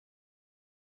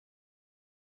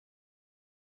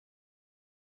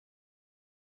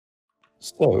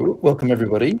So, welcome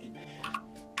everybody.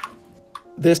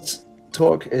 This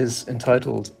talk is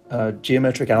entitled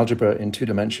Geometric Algebra in Two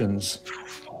Dimensions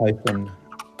hyphen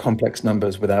Complex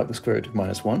Numbers Without the Square Root of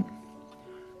 -1.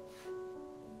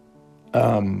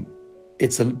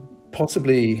 It's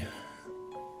possibly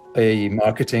a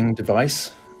marketing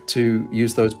device to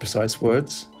use those precise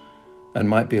words and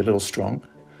might be a little strong.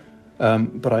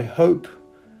 But I hope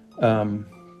to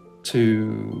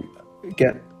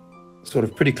get sort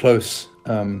of pretty close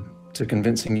to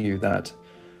convincing you that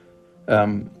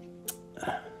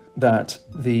that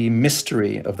the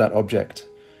mystery of that object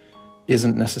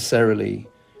isn't necessarily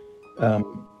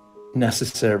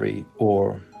necessary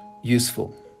or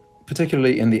useful,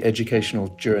 particularly in the educational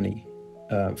journey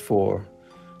for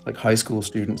like high school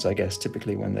students, I guess,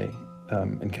 typically when they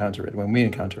encounter it, when we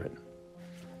encounter it.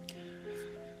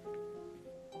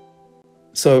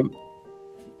 So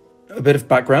a bit of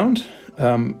background.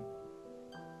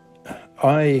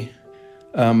 I'm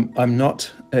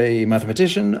not a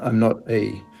mathematician. I'm not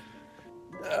a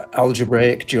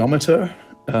algebraic geometer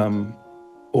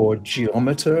or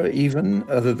geometer even,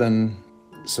 other than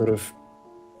sort of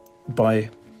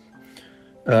by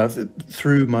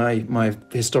through my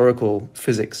historical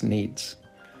physics needs.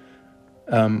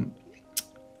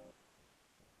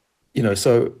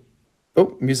 So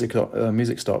music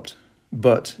stopped,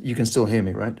 but you can still hear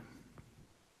me, right?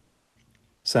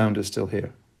 Sound is still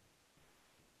here.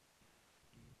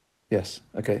 Yes.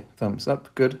 Okay. Thumbs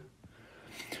up. Good.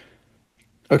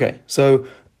 Okay. So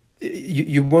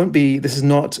you won't be, this is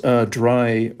not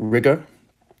dry rigor.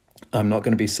 I'm not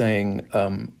going to be saying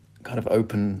kind of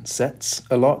open sets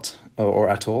a lot or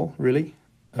at all, really.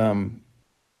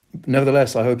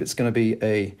 Nevertheless, I hope it's going to be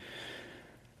a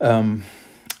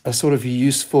sort of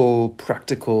useful,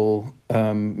 practical,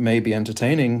 maybe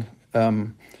entertaining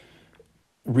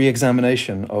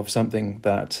re-examination of something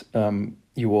that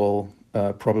you all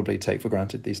probably take for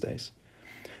granted these days.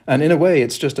 And in a way,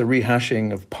 it's just a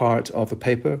rehashing of part of a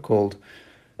paper called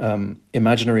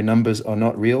Imaginary Numbers Are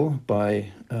Not Real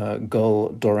by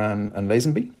Gull, Doran, and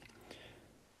Lazenby.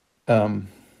 And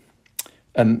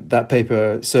that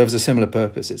paper serves a similar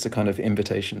purpose. It's a kind of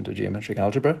invitation to geometric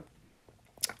algebra.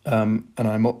 And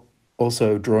I'm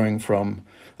also drawing from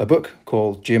a book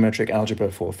called Geometric Algebra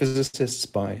for Physicists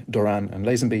by Doran and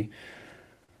Lazenby.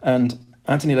 And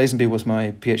Anthony Lazenby was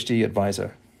my PhD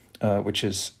advisor, which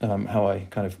is how I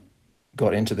kind of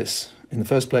got into this in the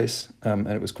first place. And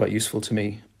it was quite useful to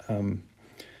me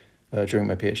during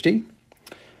my PhD.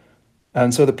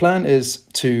 And so the plan is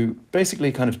to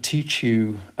basically kind of teach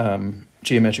you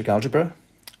geometric algebra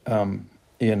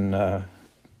in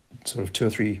sort of two or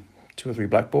three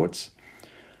blackboards,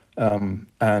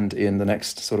 and in the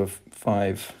next sort of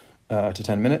 5 to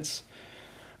 10 minutes.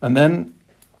 And then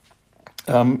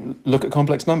look at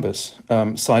complex numbers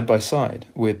side by side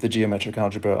with the geometric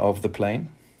algebra of the plane,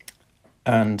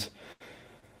 and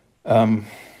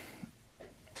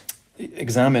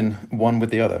examine one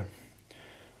with the other.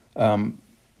 I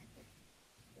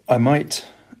might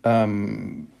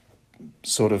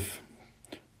sort of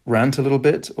rant a little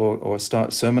bit or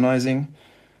start sermonizing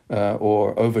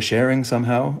or oversharing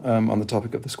somehow on the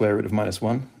topic of the square root of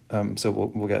 -1. So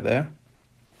we'll get there.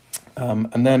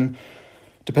 And then,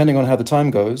 depending on how the time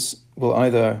goes, we'll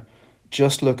either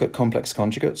just look at complex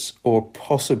conjugates or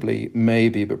possibly,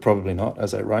 maybe, but probably not,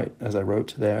 as I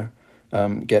wrote there,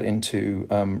 get into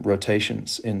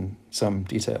rotations in some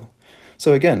detail.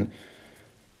 So again,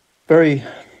 very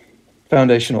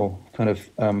foundational kind of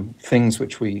things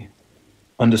which we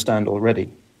understand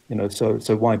already,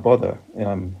 so why bother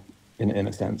in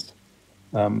a sense,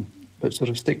 but sort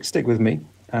of stick with me,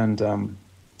 and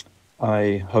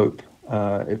I hope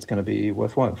it's going to be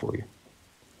worthwhile for you.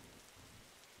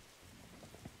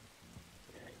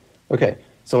 Okay,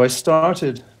 so I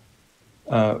started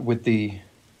with the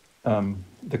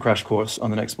crash course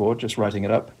on the next board, just writing it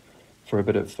up for a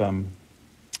bit of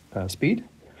speed.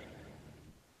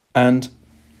 And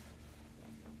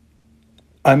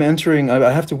I'm entering.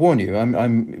 I have to warn you. I'm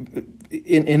on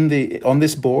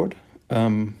this board.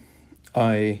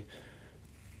 I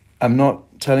am not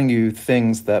telling you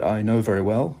things that I know very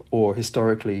well or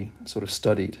historically sort of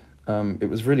studied. It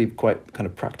was really quite kind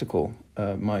of practical,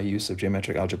 my use of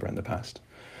geometric algebra in the past.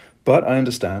 But I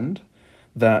understand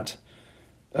that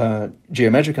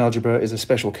geometric algebra is a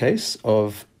special case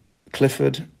of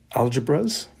Clifford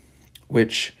algebras,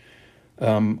 which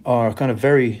are kind of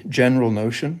very general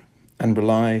notion and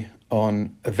rely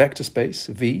on a vector space,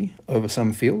 V, over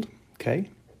some field, K,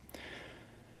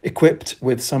 equipped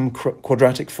with some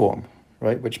quadratic form,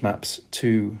 right, which maps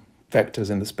two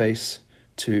vectors in the space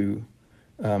to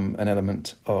an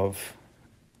element of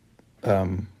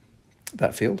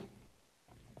that field.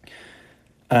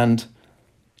 And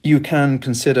you can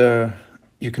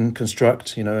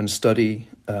construct, and study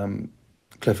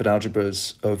Clifford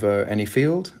algebras over any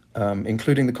field,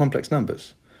 including the complex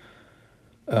numbers.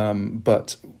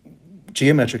 But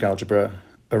geometric algebra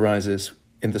arises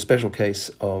in the special case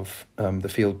of the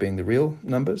field being the real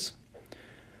numbers.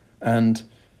 And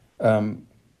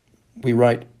we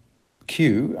write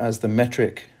Q as the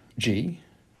metric G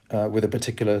with a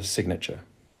particular signature,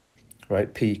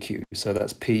 right? PQ. So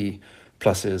that's P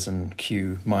pluses and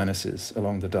Q minuses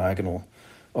along the diagonal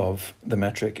of the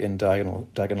metric in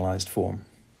diagonalized form.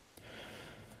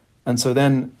 And so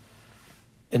then,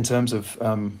 in terms of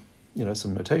some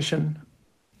notation,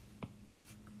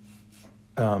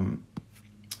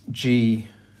 G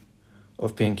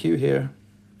of P and Q here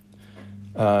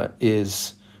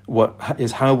is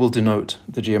how we'll denote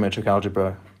the geometric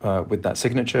algebra with that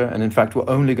signature. And in fact, we're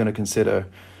only going to consider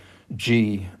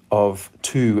G of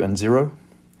 2 and 0.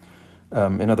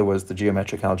 In other words, the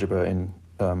geometric algebra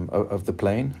of the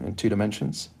plane in 2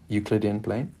 dimensions, Euclidean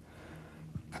plane.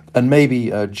 And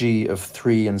maybe G of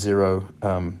 3 and 0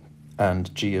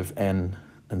 and G of n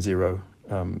and 0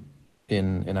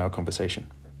 in our conversation.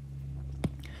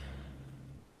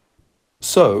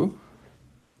 So,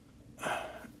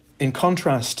 in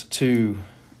contrast to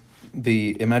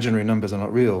the imaginary numbers are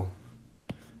not real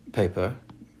paper,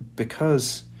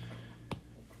 because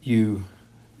you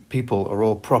people are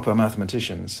all proper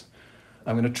mathematicians,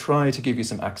 I'm going to try to give you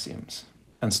some axioms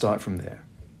and start from there.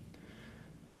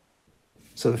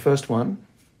 So the first one,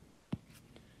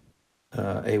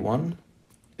 A1,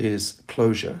 is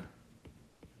closure.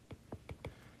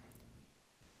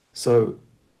 So,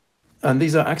 and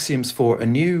these are axioms for a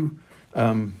new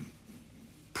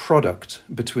product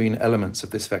between elements of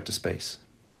this vector space.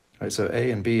 Right, so A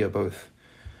and B are both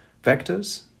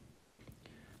vectors,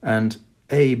 and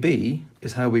AB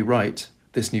is how we write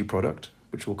this new product,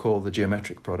 which we'll call the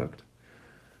geometric product.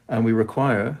 And we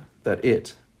require that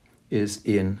it is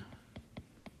in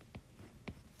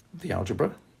the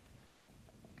algebra.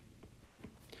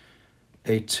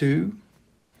 A2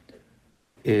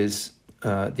 is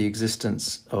the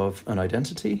existence of an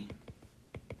identity.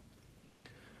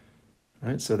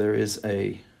 Right, so there is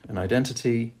an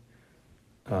identity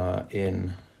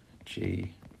in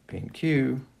G, P, and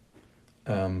Q,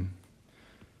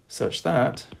 such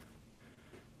that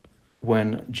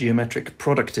when geometric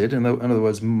producted, in other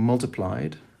words,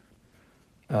 multiplied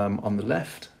on the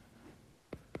left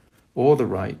or the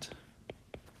right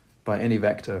by any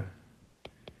vector,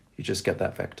 you just get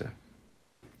that vector.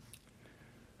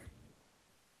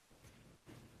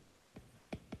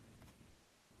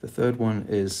 The third one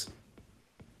is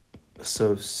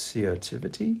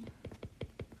associativity,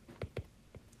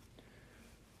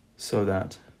 so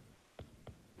that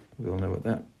we'll know what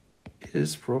that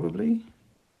is probably.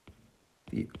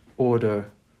 The order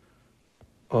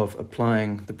of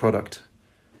applying the product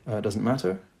doesn't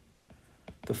matter.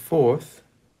 The fourth,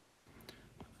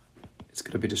 it's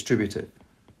going to be distributive.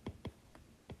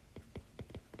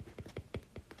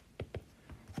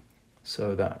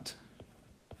 So that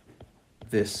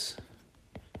this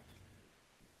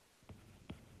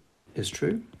is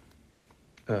true.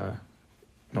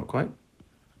 Not quite.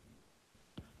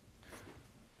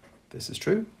 This is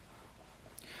true.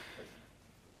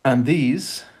 And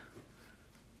these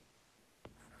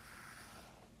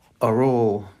are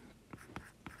all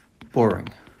boring.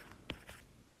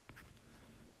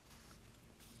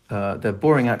 They're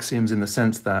boring axioms in the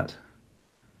sense that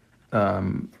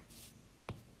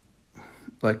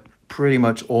like pretty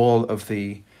much all of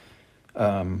the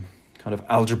kind of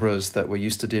algebras that we're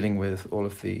used to dealing with, all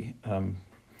of the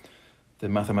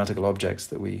mathematical objects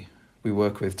that we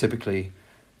work with typically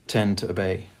tend to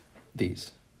obey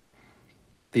these.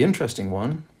 The interesting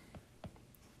one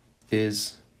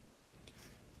is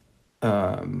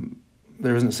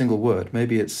there isn't a single word.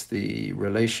 Maybe it's the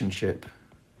relationship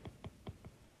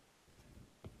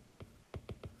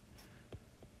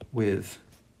with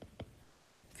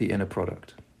the inner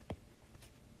product.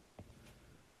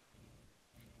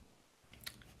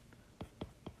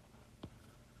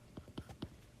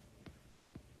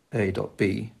 A dot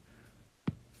B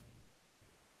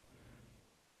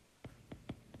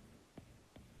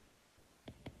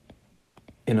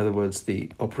in other words,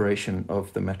 the operation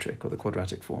of the metric or the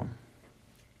quadratic form.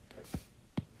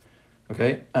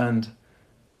 Okay, and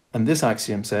this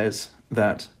axiom says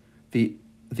that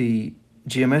the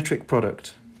geometric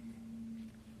product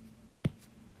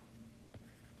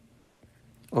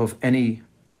of any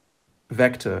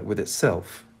vector with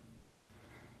itself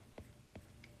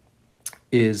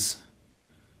is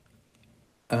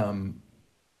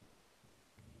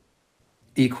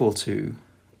equal to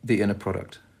the inner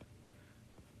product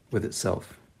with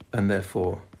itself, and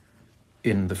therefore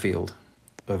in the field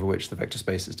over which the vector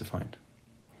space is defined.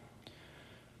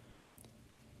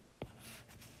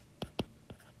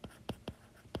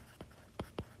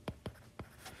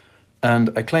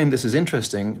 And I claim this is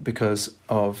interesting because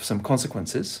of some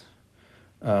consequences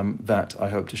that I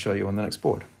hope to show you on the next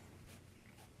board.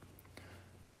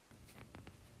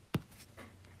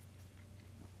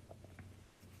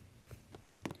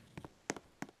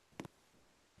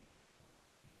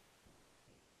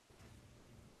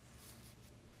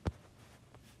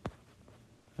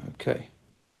 Okay.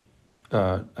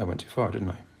 I went too far, didn't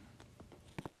I?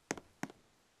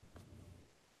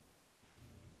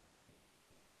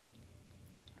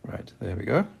 Right, there we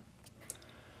go.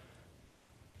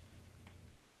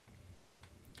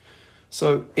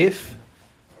 So if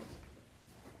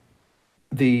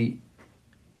the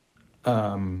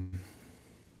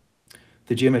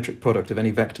geometric product of any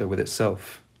vector with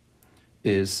itself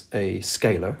is a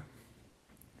scalar,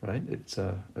 right? It's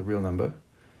a real number.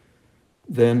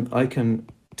 Then I can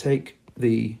take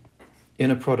the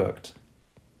inner product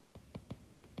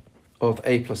of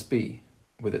A plus B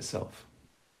with itself.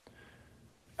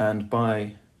 And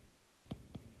by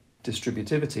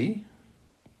distributivity,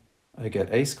 I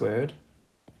get A squared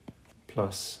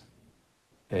plus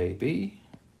AB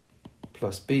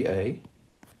plus BA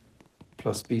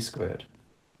plus B squared.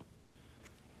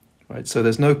 Right, so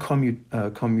there's no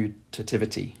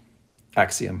commutativity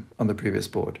axiom on the previous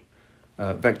board.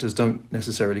 Vectors don't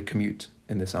necessarily commute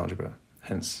in this algebra,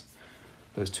 hence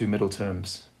those two middle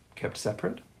terms kept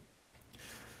separate.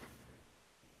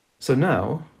 So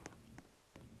now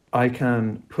I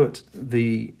can put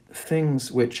the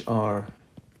things which are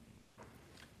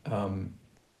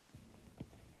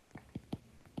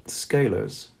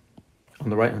scalars on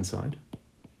the right-hand side.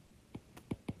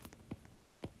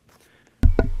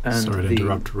 And sorry to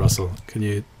interrupt, Russell. Can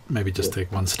you maybe just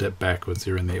take one step backwards?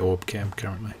 You're in the orb camp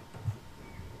currently.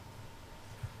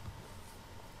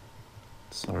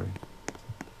 Sorry.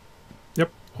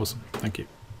 Yep, awesome. Thank you.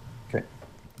 Okay.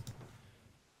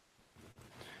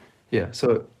 Yeah,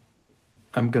 so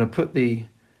I'm going to put the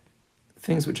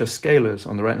things which are scalars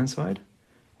on the right-hand side,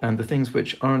 and the things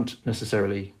which aren't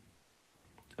necessarily,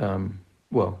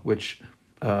 which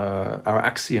our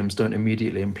axioms don't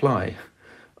immediately imply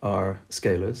are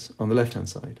scalars on the left-hand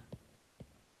side.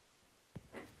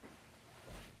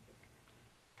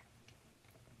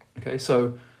 Okay,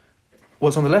 so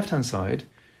what's on the left-hand side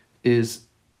is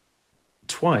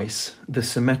twice the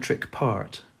symmetric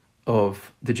part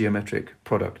of the geometric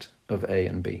product of A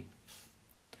and B.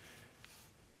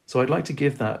 So I'd like to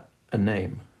give that a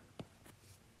name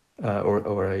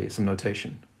or some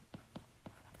notation.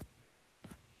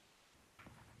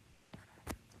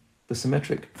 The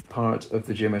symmetric part of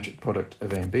the geometric product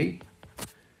of A and B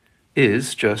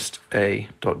is just A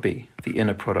dot B, the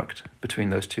inner product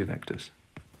between those two vectors.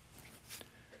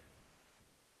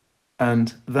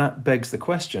 And that begs the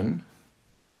question,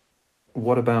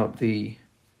 what about the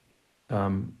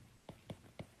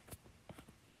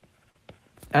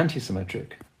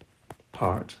antisymmetric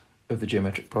part of the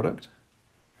geometric product?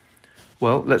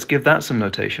 Well, let's give that some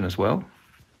notation as well.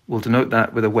 We'll denote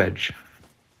that with a wedge.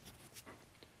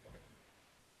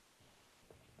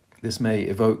 This may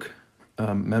evoke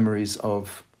memories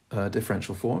of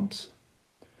differential forms.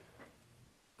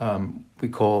 We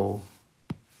call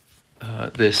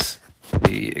this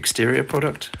the exterior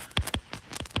product.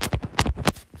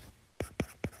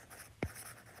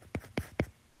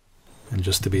 And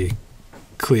just to be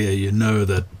clear, you know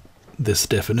that this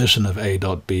definition of A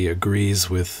dot B agrees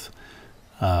with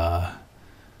the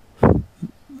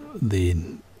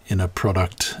inner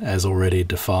product as already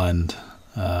defined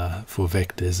for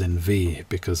vectors in V,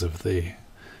 because of the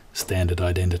standard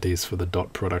identities for the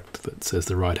dot product that says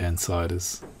the right hand side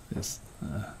is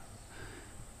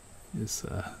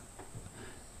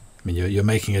I mean, you're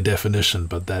making a definition,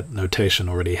 but that notation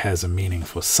already has a meaning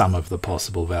for some of the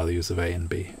possible values of A and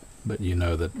B. But you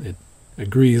know that it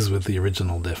agrees with the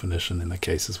original definition in the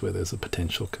cases where there's a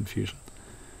potential confusion.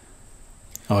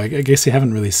 Oh, I guess you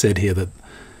haven't really said here that,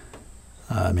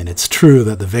 I mean, it's true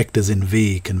that the vectors in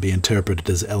V can be interpreted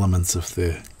as elements of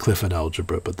the Clifford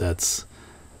algebra, but that's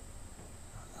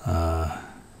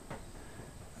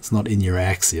it's not in your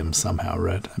axiom somehow,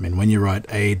 right? I mean, when you write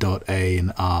A dot A in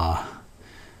R,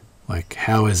 like,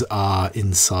 how is R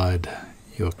inside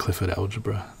your Clifford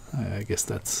algebra? I guess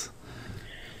that's...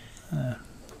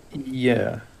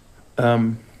 Yeah.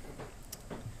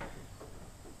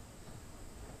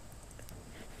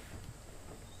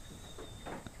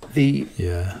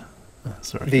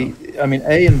 Sorry. I mean,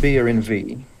 A and B are in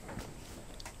V,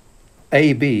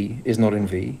 AB is not in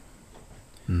V,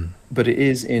 Mm. but it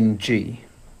is in G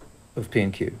of P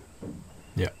and Q.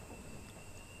 Yeah.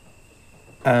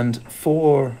 And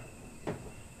for,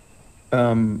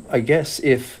 I guess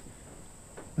if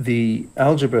the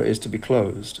algebra is to be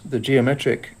closed, the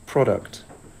geometric product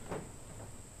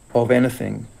of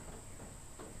anything,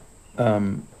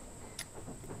 well,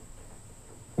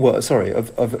 sorry,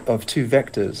 of two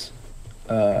vectors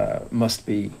must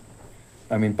be,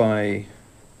 I mean, by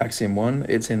axiom 1,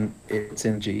 it's in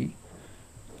G.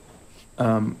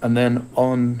 And then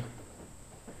on,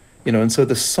 and so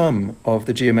the sum of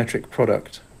the geometric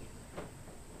product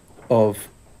of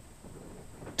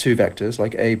two vectors,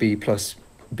 like AB plus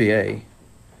BA,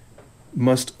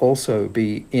 must also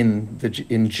be in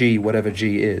G, whatever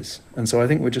G is. And so I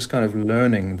think we're just kind of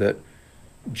learning that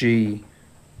G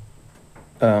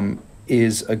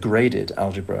is a graded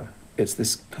algebra. It's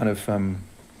this kind of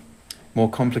more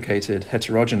complicated,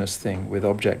 heterogeneous thing with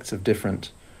objects of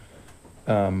different,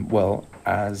 well,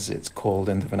 as it's called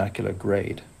in the vernacular,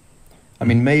 grade. I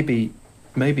mean, maybe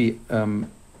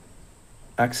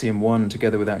axiom 1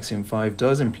 together with axiom 5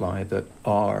 does imply that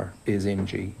R is in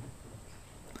G.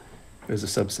 There's a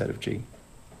subset of G.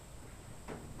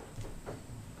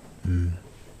 Mm.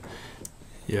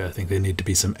 Yeah, I think there need to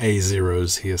be some A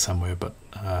zeros here somewhere, but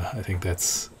I think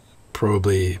that's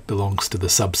probably belongs to the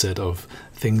subset of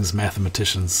things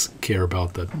mathematicians care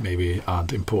about that maybe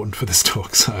aren't important for this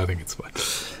talk, so I think it's fine.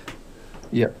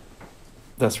 Yeah,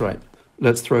 that's right.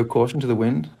 Let's throw caution to the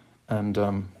wind and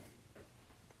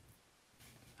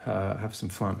have some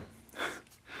fun.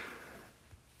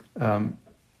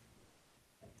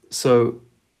 So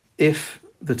if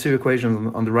the two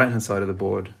equations on the right-hand side of the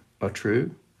board are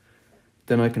true,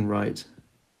 then I can write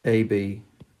AB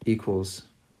equals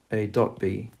A dot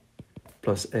B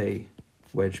plus A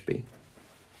wedge B.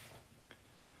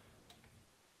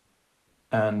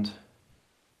 And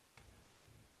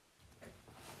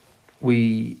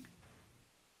we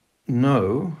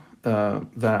know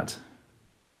that,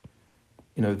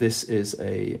 this is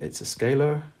it's a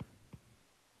scalar,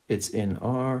 it's in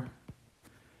R.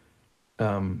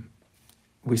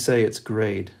 We say it's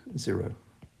grade 0.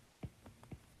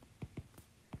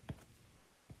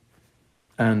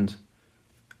 And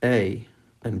A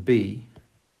and B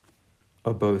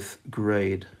are both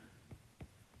grade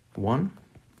 1.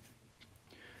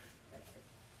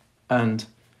 And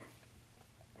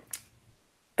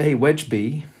A wedge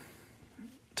B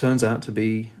turns out to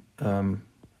be,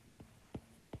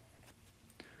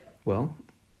 well,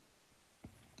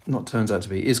 not turns out to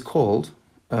be, is called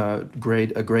a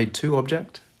grade 2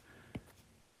 object.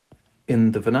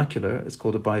 In the vernacular, it's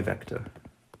called a bivector.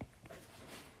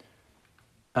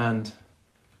 And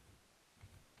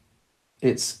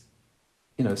it's,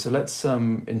 so let's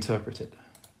interpret it.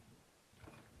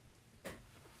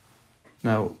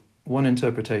 Now, one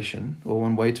interpretation, or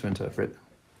one way to interpret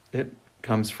it,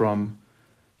 comes from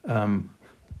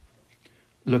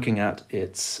looking at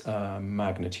its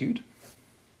magnitude.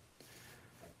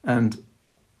 And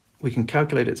we can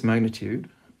calculate its magnitude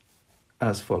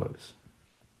as follows.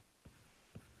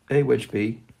 A wedge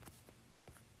B,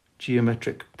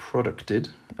 geometric producted,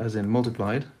 as in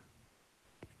multiplied,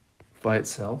 by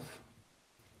itself.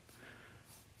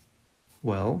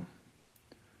 Well,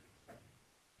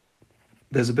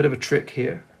 there's a bit of a trick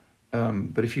here,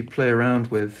 but if you play around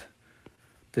with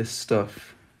this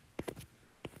stuff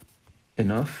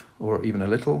enough, or even a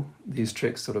little, these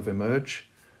tricks sort of emerge.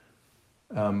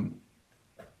 I'm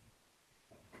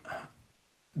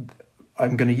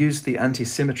going to use the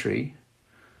anti-symmetry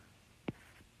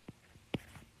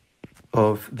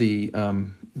of the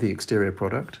exterior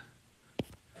product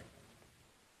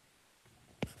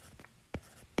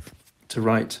to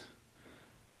write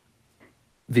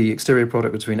the exterior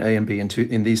product between A and B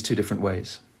in these two different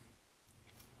ways.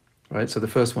 Right. So the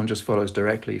first one just follows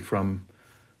directly from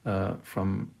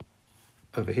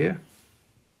over here.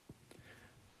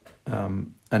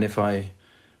 And if I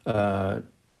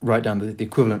write down the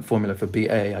equivalent formula for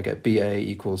BA, I get BA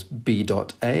equals B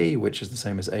dot A, which is the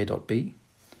same as A dot B,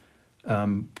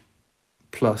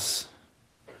 plus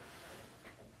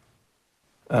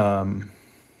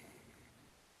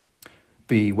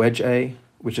B wedge A,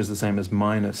 which is the same as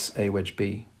minus A wedge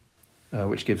B,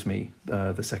 which gives me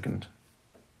the second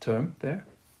term there.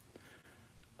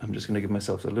 I'm just going to give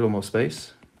myself a little more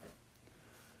space.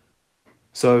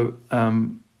 So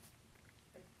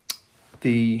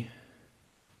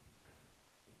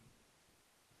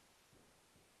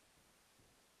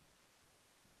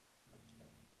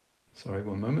sorry,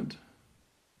 one moment.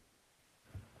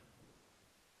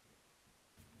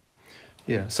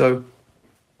 Yeah, so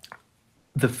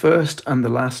the first and the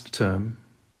last term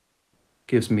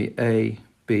gives me A,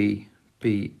 B,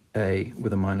 B, A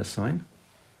with a minus sign,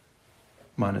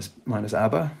 minus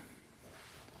ABBA.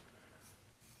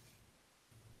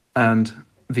 And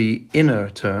the inner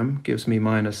term gives me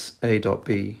minus A dot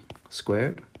B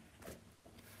squared.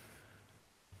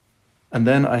 And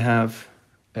then I have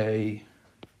an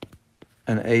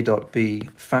A dot B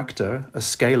factor, a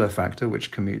scalar factor,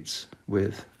 which commutes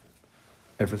with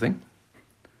everything,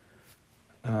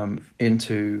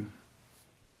 into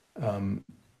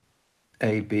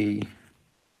AB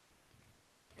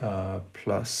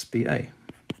plus BA.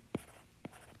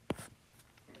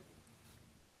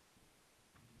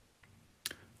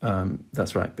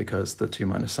 That's right, because the two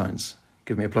minus signs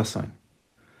give me a plus sign.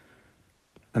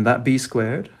 And that B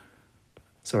squared,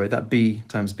 sorry, that B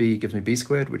times B gives me B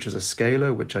squared, which is a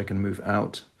scalar, which I can move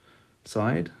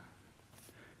outside,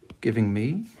 giving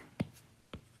me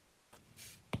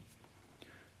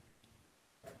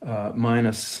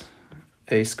minus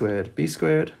A squared B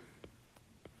squared.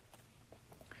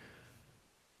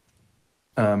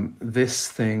 This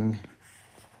thing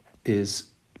is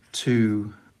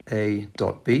 2A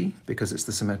dot B, because it's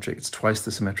the symmetric, it's twice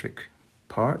the symmetric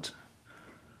part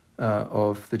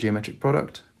of the geometric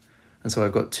product. And so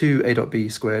I've got 2A dot B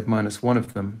squared minus one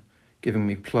of them, giving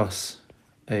me plus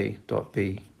A dot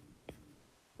B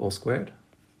all squared.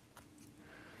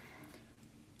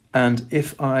 And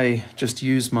if I just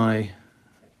use my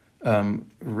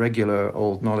regular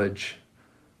old knowledge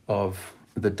of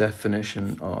the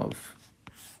definition of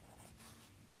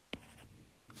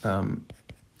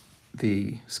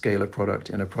the scalar product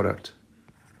in a product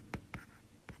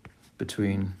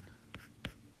between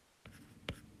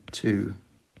two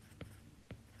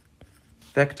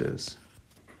vectors,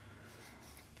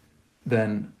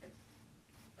 then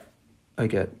I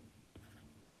get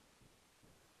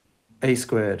A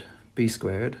squared B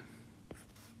squared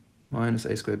minus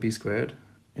A squared B squared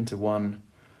into 1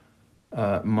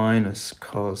 minus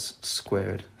cos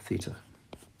squared theta,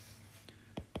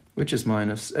 which is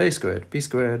minus A squared B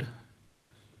squared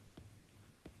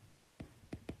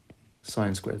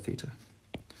sine squared theta.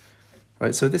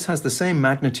 Right, so this has the same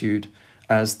magnitude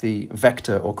as the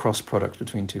vector or cross product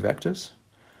between two vectors,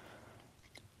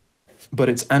 but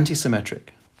it's antisymmetric.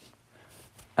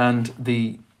 And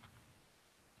the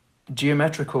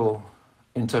geometrical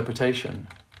interpretation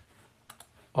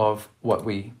of what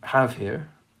we have here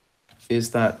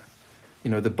is that,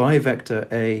 you know, the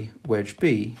bivector A wedge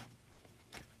B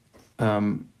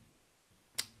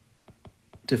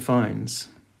defines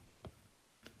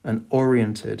an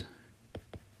oriented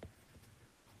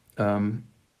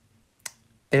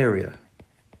area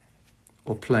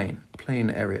or plane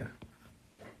area.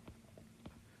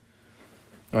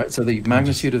 All right, so the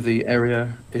magnitude of the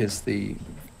area is the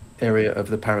area of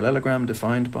the parallelogram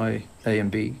defined by A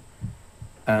and B,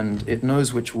 and it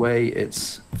knows which way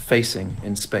it's facing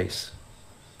in space,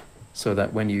 so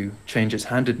that when you change its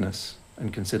handedness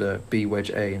and consider B wedge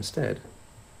A instead,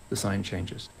 the sign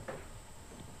changes.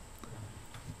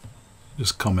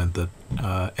 Just comment that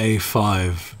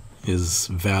A5 is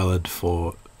valid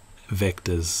for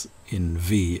vectors in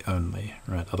V only,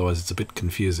 right? Otherwise it's a bit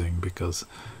confusing because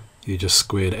you just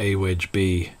squared A wedge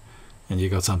B and you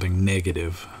got something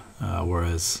negative,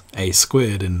 whereas A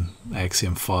squared in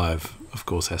axiom 5 of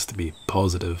course has to be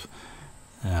positive.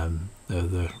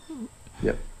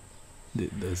 Yep.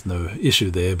 There's no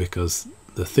issue there because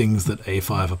the things that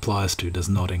A5 applies to does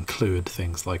not include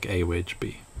things like A wedge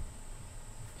B.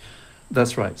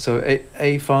 That's right. So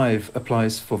A5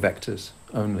 applies for vectors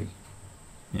only.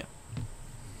 Yeah.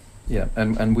 Yeah,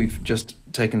 and we've just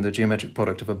taken the geometric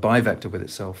product of a bivector with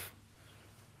itself,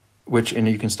 which,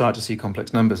 you can start to see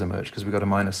complex numbers emerge because we've got a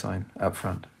minus sign out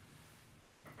front.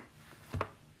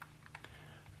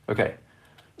 Okay,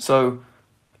 so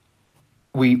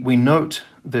we note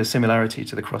the similarity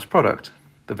to the cross product,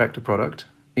 the vector product,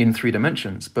 in 3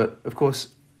 dimensions, but of course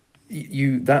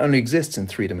that only exists in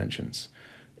 3 dimensions.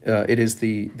 It is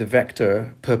the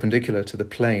vector perpendicular to the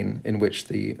plane in which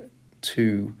the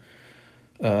two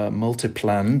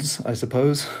multiplands, I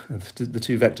suppose, the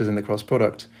two vectors in the cross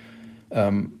product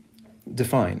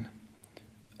define.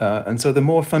 And so the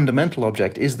more fundamental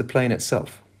object is the plane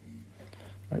itself.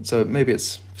 Right? So maybe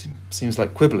it seems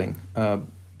like quibbling,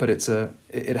 but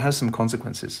it has some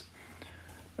consequences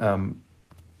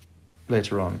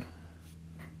later on.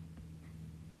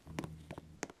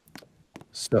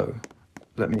 So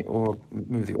let me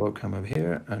move the org come over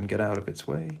here and get out of its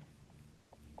way.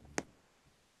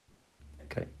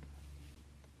 Okay.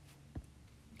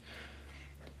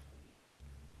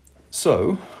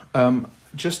 So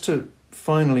just to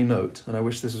finally note, and I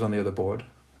wish this was on the other board,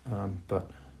 but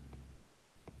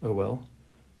oh well.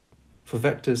 For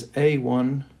vectors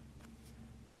a1,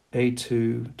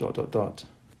 a2, dot, dot, dot,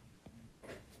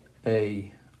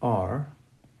 ar,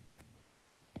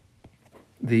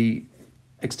 the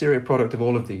exterior product of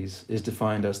all of these is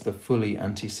defined as the fully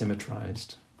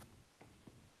anti-symmetrized.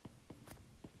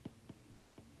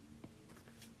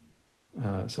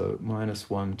 So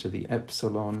 -1 to the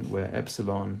epsilon, where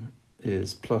epsilon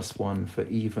is +1 for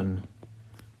even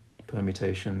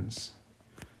permutations.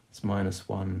 It's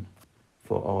 -1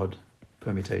 for odd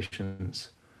permutations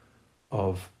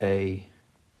of a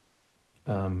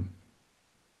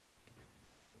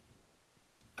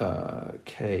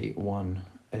K1,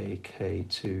 a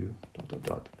K2, dot, dot,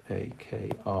 dot, a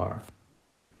KR.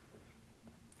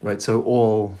 Right, so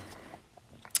all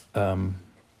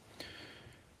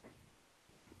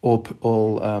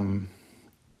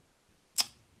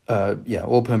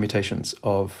permutations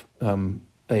of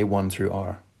A1 through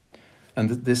R. And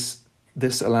this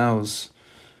allows,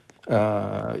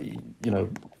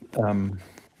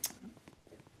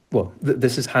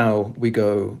 this is how we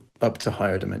go up to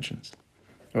higher dimensions.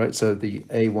 All right, so the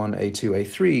A1, A2,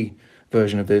 A3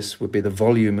 version of this would be the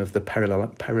volume of the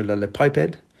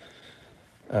parallelepiped,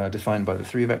 defined by the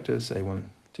three vectors, A1,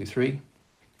 2, 3,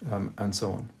 and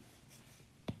so on.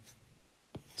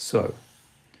 So,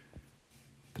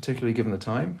 particularly given the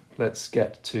time, let's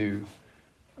get to,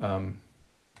 a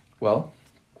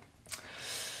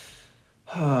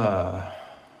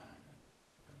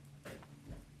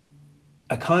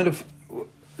kind of,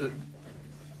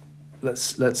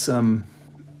 let's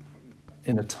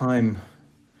in a time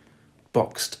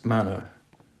boxed manner,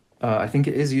 I think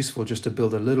it is useful just to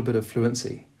build a little bit of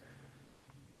fluency.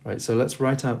 Right, so let's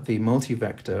write out the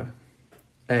multivector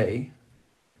A,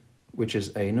 which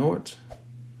is A naught.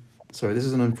 Sorry, this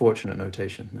is an unfortunate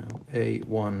notation now.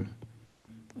 A1,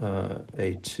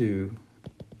 A2,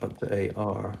 up to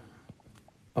AR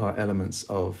are elements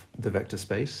of the vector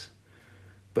space.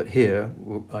 But here,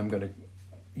 I'm going to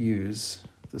use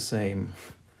the same.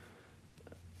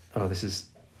 Oh, this is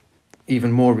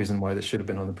even more reason why this should have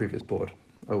been on the previous board.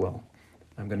 Oh well.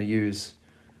 I'm going to use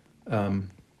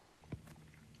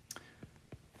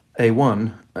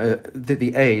A1.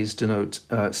 The A's denote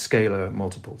scalar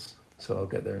multiples. So I'll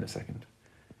get there in a second.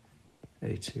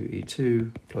 A2,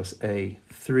 E2, plus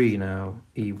A3 now,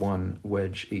 E1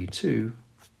 wedge E2.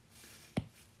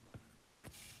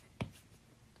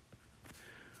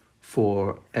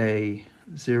 For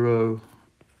A0,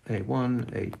 A1,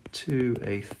 A2,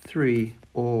 A3,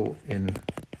 all in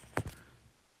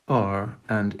R,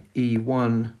 and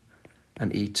E1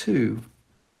 and E2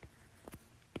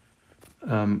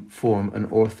 form an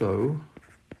orthonormal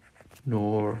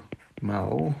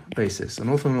basis. An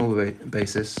orthonormal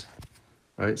basis,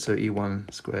 right? So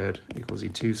E1 squared equals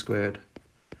E2 squared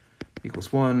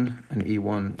equals 1, and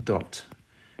E1 dot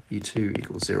E2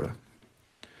 equals 0.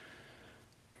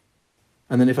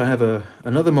 And then if I have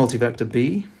another multivector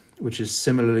B, which is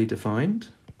similarly defined,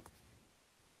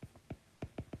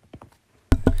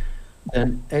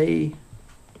 then A,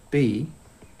 B.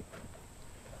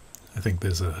 I think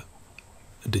there's a...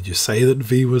 Did you say that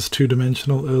V was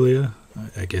two-dimensional earlier?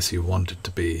 I guess you wanted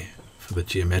to be for the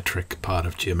geometric part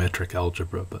of geometric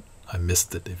algebra, but I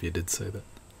missed it if you did say that.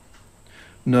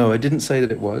 No, I didn't say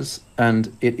that it was,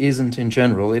 and it isn't in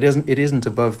general. It isn't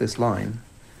above this line.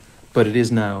 But it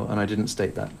is now, and I didn't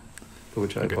state that, for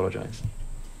which I apologize.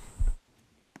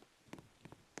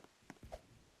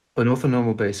 An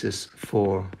orthonormal basis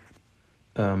for,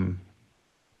 a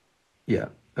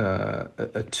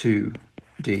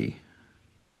 2D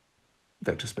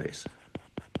vector space.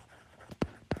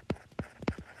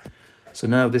 So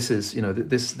now this is,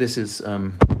 this is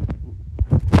 0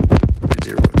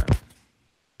 now.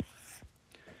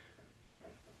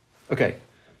 Okay.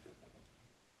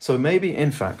 So maybe,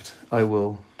 in fact, I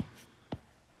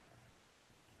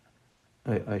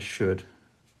should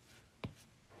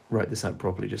write this out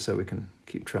properly just so we can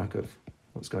keep track of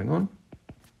what's going on.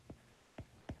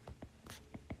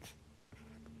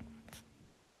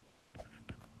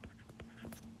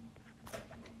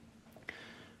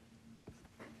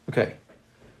 Okay.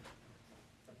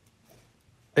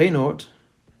 A naught,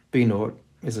 B naught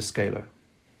is a scalar.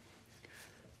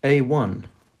 A1,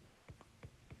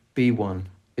 B1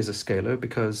 is a scalar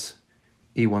because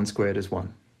E1 squared is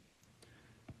 1.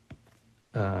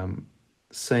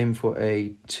 Same for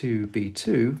A2,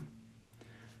 B2.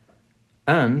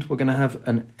 And we're going to have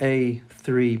an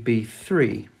A3,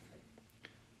 B3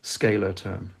 scalar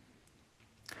term.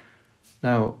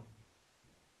 Now,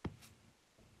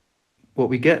 what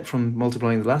we get from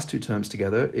multiplying the last two terms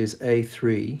together is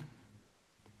A3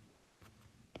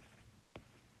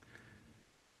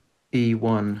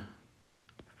 E1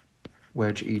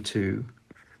 wedge E2,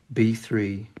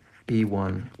 B3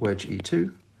 E1 wedge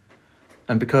E2.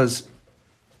 And because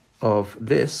of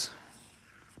this,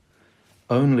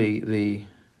 only the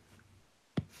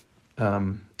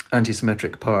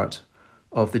antisymmetric part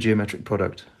of the geometric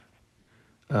product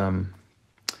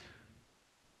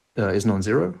is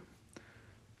non-zero.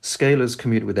 Scalars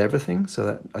commute with everything, so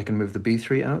that I can move the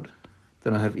B3 out.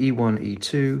 Then I have E1,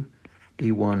 E2,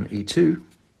 E1, E2.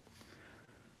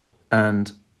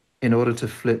 And in order to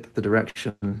flip the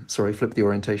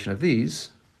orientation of these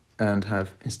and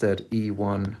have instead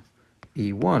E1,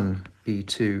 E1,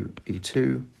 E2,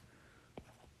 E2,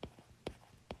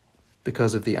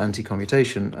 because of the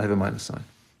anti-commutation, I have a minus sign.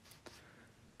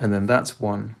 And then that's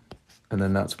 1, and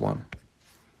then that's 1.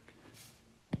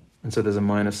 And so there's a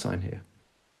minus sign here.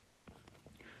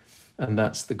 And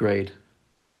that's the grade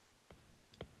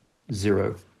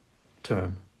 0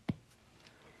 term.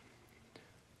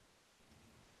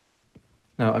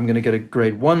 Now I'm going to get a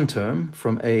grade 1 term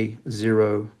from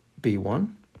A0,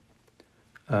 B1.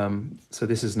 So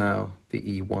this is now the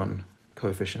E1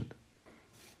 coefficient.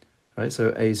 Right,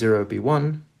 so A0,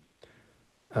 B1,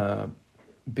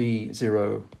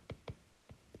 B0,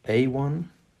 A1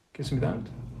 gives me that.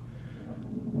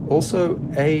 Also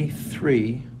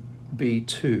A3,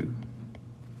 B2,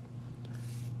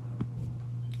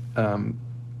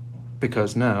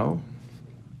 because now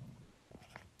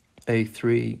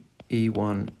A3,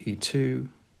 E1, E2,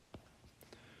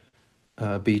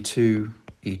 B2,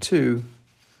 E2,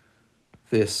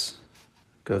 this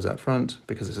goes out front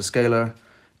because it's a scalar.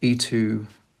 E2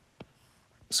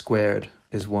 squared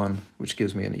is 1, which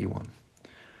gives me an E1.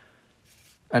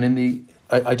 And in the,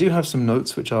 I do have some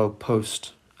notes which I'll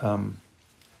post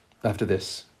after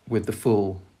this with the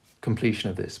full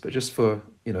completion of this, but just for,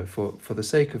 for the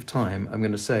sake of time, I'm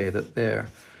going to say that there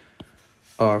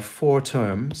are 4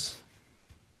 terms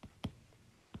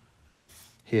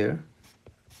here.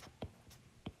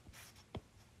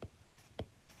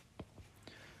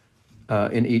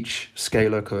 In each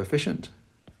scalar coefficient.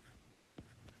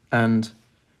 And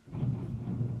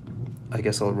I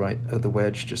guess I'll write the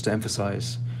wedge just to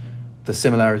emphasize the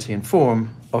similarity in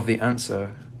form of the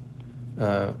answer,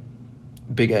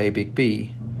 big A, big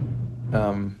B,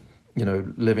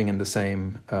 living in the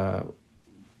same,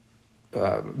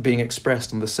 being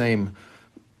expressed on the same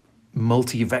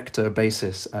multi-vector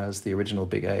basis as the original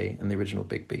big A and the original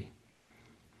big B.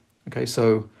 Okay,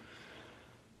 so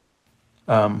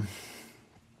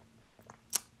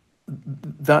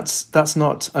that's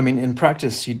not, I mean, in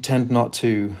practice, you tend not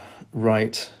to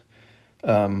write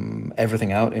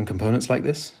everything out in components like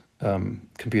this.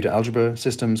 Computer algebra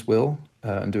systems will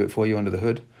and do it for you under the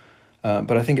hood.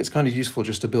 But I think it's kind of useful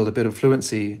just to build a bit of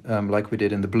fluency like we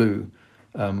did in the blue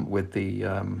with the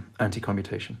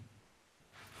anti-commutation.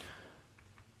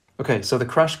 Okay, so the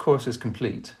crash course is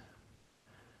complete.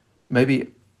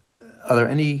 Maybe, are there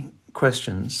any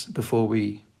questions before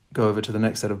we go over to the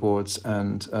next set of boards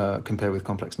and compare with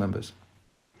complex numbers?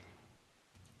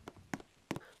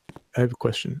 I have a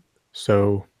question.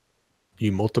 So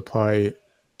you multiply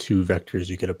 2 vectors,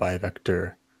 you get a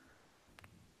bivector.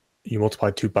 You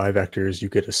multiply 2 bivectors, you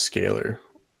get a scalar.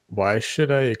 Why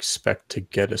should I expect to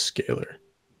get a scalar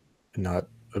and not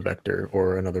a vector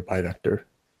or another bivector?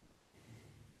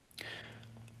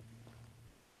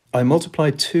 I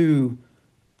multiply 2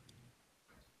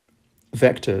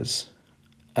 vectors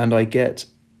and I get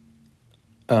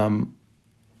not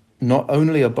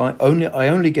only I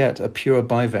only get a pure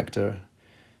bivector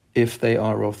if they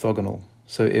are orthogonal.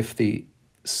 So if the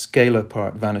scalar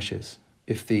part vanishes,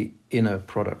 if the inner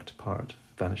product part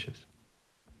vanishes.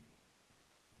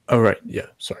 Oh, right. Yeah,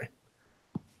 sorry.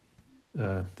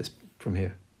 This from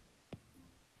here.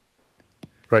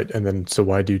 Right, and then so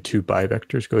why do 2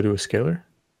 bivectors go to a scalar?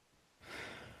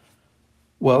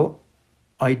 Well,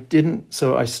 I didn't,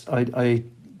 so I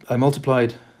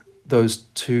multiplied those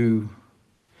 2,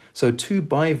 so 2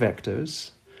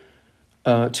 bivectors,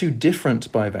 2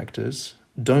 different bivectors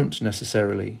don't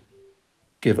necessarily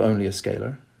give only a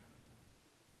scalar.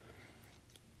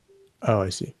 Oh, I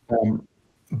see.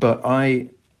 But I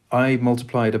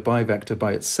multiplied a bivector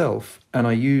by itself, and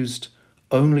I used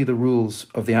only the rules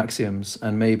of the axioms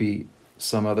and maybe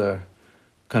some other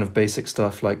kind of basic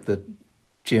stuff like the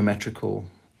geometrical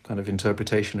kind of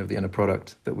interpretation of the inner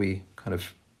product that we kind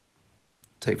of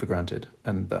take for granted,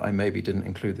 and that I maybe didn't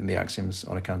include in the axioms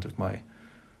on account of my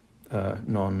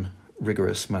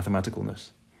non-rigorous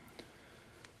mathematicalness.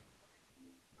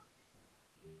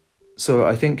 So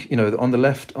I think, on the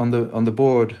left, on the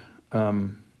board,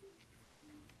 on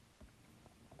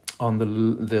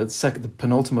the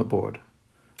penultimate board,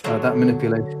 that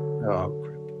manipulation. Oh,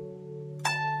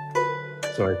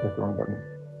 sorry, pressed the wrong button.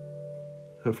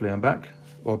 Hopefully I'm back.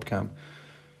 Webcam.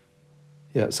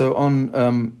 Yeah, so on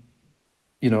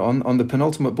on the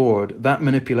penultimate board, that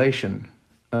manipulation,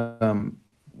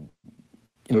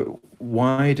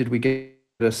 why did we get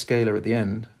a scalar at the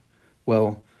end?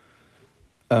 Well,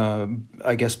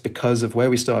 I guess because of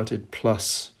where we started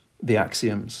plus the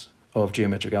axioms of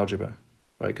geometric algebra,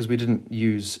 right? Because we didn't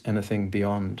use anything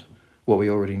beyond what we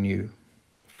already knew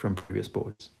from previous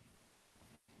boards.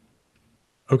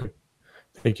 Okay,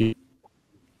 thank you.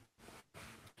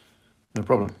 No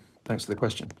problem. Thanks for the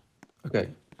question. Okay.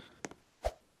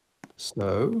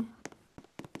 So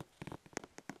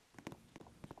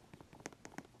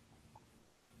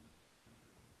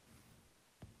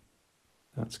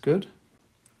that's good.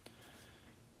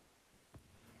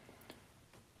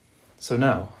 So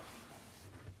now,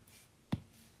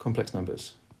 complex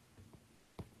numbers.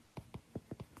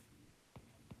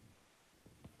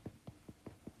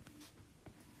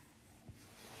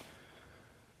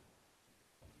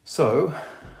 So,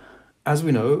 as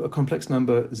we know, a complex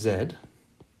number z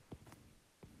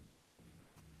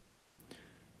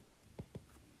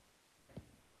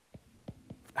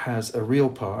has a real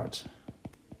part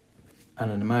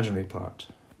and an imaginary part.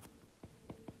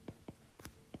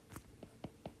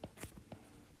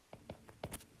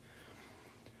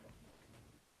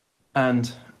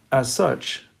 And as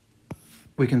such,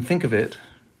 we can think of it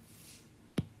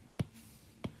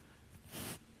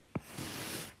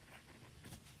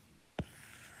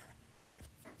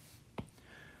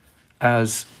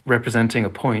as representing a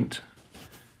point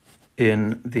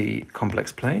in the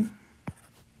complex plane.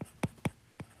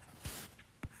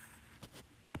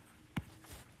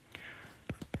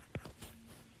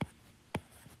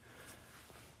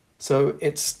 So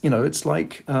it's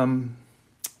like a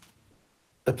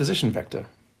position vector.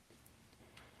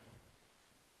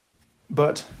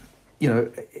 But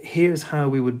here's how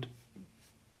we would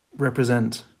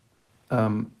represent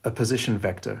a position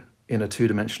vector in a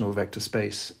two-dimensional vector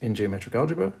space in geometric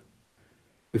algebra.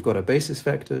 We've got our basis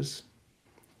vectors.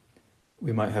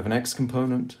 We might have an x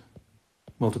component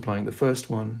multiplying the first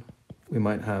one. We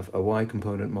might have a y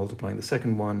component multiplying the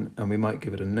second one, and we might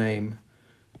give it a name,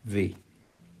 v.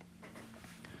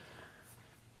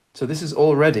 So this is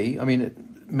already,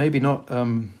 maybe not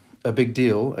a big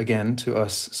deal, again, to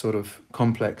us sort of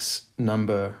complex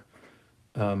number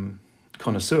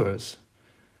connoisseurs,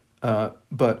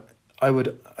 but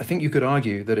I think you could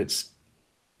argue that it's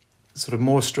sort of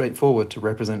more straightforward to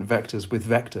represent vectors with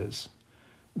vectors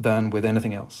than with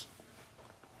anything else.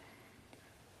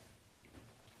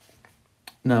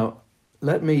 Now,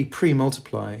 let me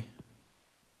pre-multiply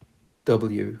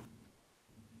w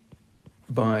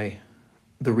by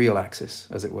the real axis,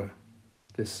 as it were,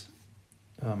 this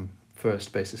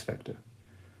first basis vector.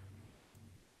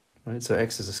 Right, so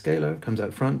x is a scalar, comes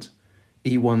out front,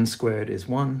 e1 squared is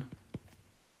 1,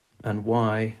 and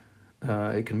y,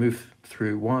 it can move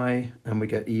through y, and we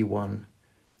get e1,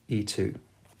 e2,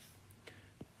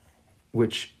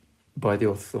 which by the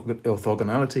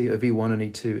orthogonality of e1 and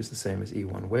e2 is the same as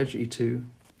e1 wedge e2.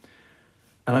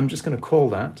 And I'm just going to call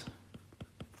that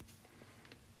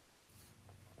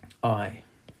I,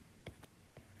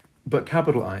 but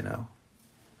capital I now.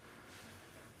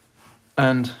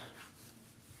 And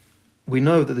we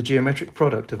know that the geometric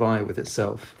product of I with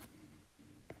itself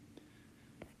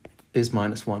is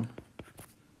 -1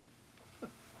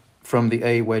 from the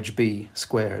a wedge b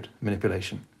squared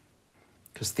manipulation,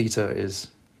 because theta is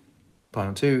pi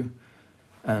on 2,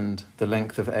 and the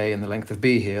length of a and the length of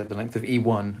b here, the length of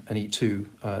e1 and e2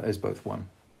 is both 1.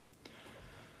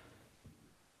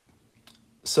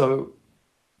 So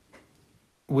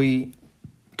we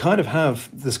kind of have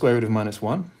the square root of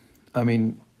 -1.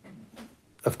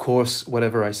 Of course,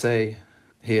 whatever I say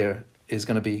here is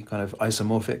going to be kind of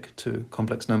isomorphic to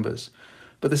complex numbers.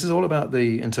 But this is all about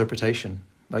the interpretation,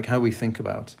 like how we think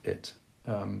about it,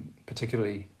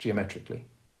 particularly geometrically.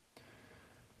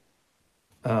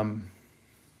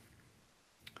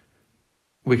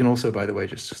 We can also, by the way,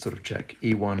 just sort of check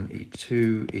e1,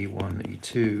 e2, e1,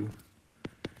 e2,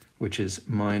 which is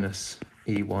minus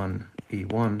e1,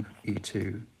 e1,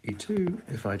 e2, e2,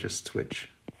 if I just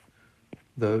switch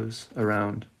those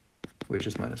around, which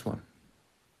is -1.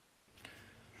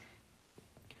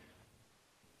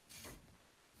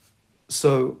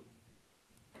 So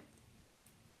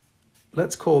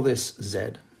let's call this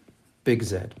Z, big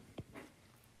Z,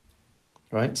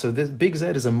 right? So this big Z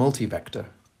is a multivector.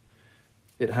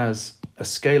 It has a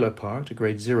scalar part, a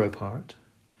grade 0 part,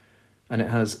 and it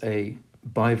has a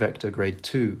bivector grade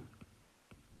 2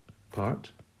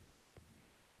 part.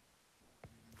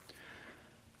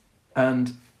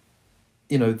 And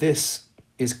you know, this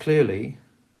is clearly,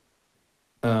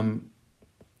 I'm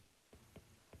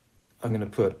going to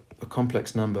put a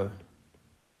complex number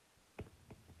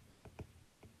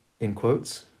in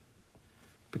quotes,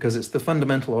 because it's the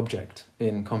fundamental object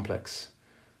in complex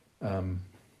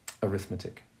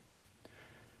arithmetic.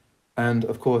 And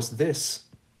of course, this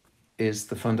is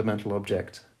the fundamental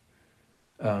object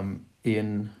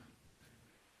in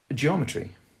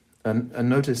geometry. And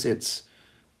notice it's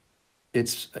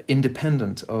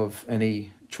independent of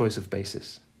any choice of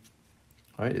basis,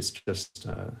 right? It's just,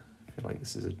 I feel like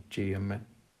this is a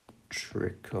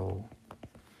geometrical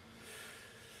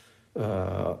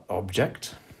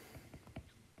object.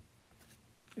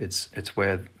 It's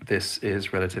where this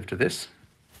is relative to this.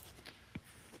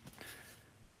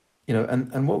 You know,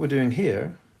 and what we're doing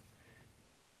here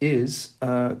is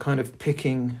kind of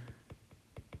picking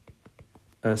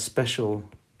a special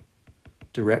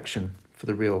direction for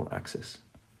the real axis.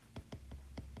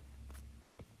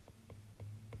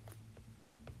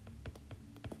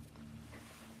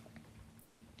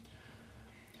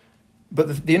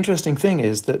 But the interesting thing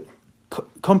is that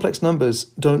complex numbers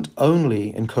don't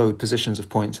only encode positions of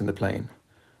points in the plane.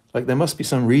 Like, there must be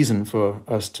some reason for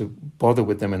us to bother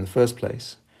with them in the first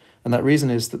place. And that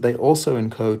reason is that they also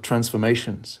encode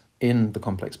transformations in the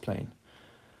complex plane.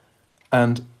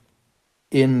 And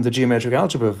in the geometric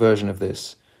algebra version of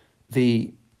this,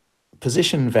 the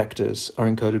position vectors are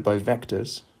encoded by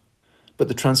vectors, but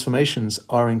the transformations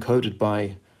are encoded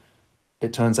by,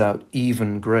 it turns out,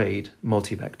 even grade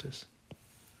multivectors.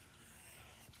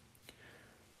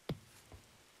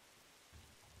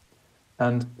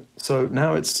 And so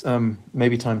now it's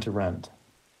maybe time to rant.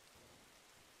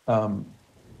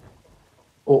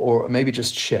 Or maybe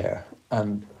just share,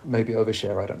 and maybe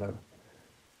overshare, I don't know.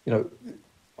 You know,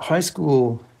 high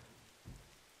school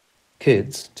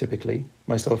kids, typically,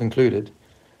 myself included,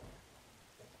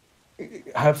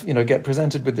 have, you know, get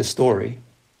presented with this story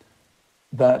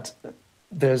that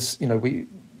there's, you know,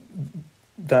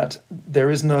 that there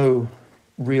is no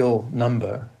real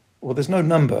number, or there's no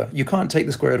number. You can't take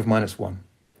the square root of -1,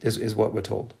 is what we're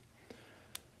told.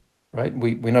 Right?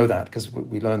 We know that because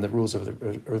we learn the rules of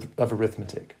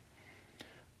arithmetic.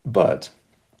 But,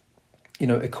 you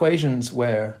know, equations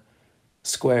where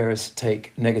squares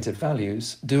take negative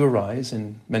values do arise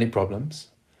in many problems.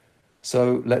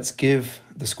 So let's give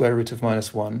the square root of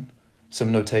 -1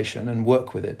 some notation and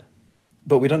work with it.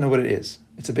 But we don't know what it is.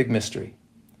 It's a big mystery.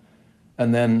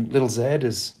 And then little z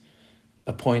is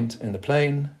a point in the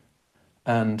plane.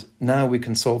 And now we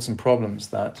can solve some problems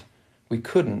that we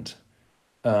couldn't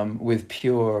with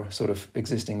pure sort of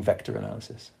existing vector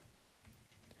analysis.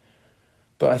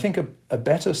 But I think a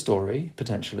better story,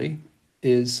 potentially,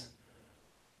 is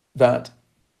that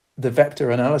the vector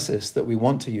analysis that we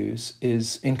want to use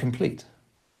is incomplete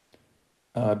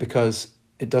because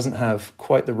it doesn't have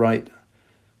quite the right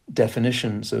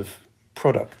definitions of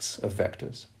products of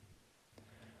vectors.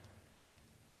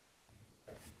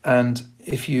 And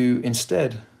if you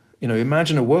instead, you know,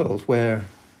 imagine a world where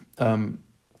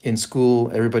in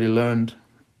school everybody learned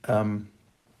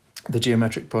the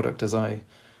geometric product as I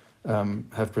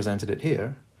have presented it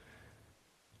here,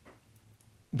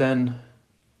 then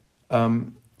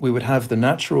we would have the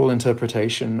natural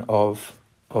interpretation of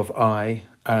I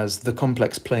as the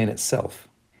complex plane itself,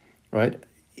 right?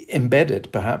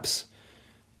 Embedded, perhaps,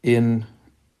 in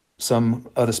some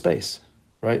other space,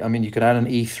 right? I mean, you could add an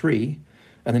E3,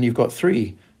 and then you've got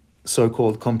 3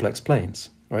 so-called complex planes,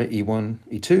 right? E1,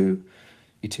 E2,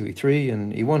 E2, E3,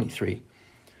 and E1, E3.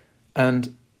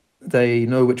 And they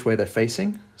know which way they're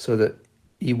facing, so that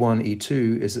E1,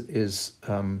 E2 is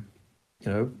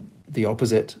you know, the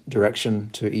opposite direction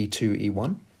to E2,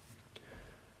 E1.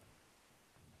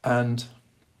 And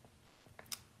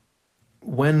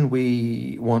when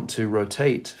we want to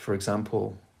rotate, for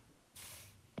example,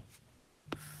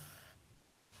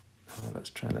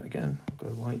 let's try that again, go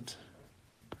white.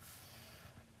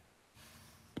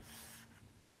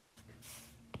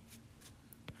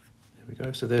 There we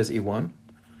go, so there's E1,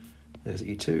 there's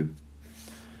E2.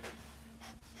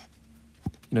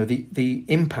 You know, the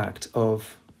impact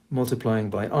of multiplying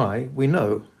by I, we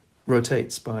know,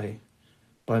 rotates by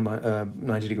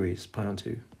 90 degrees, pi on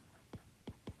 2.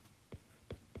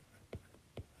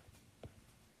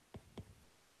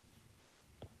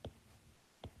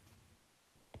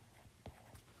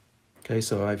 Okay,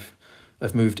 so I've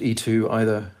moved E2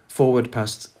 either forward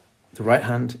past the right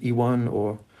hand E1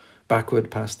 or backward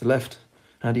past the left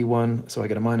hand E1, so I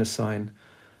get a minus sign,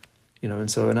 you know, and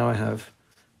so now I have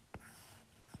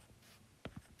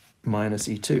minus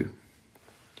E2,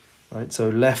 right? So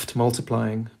left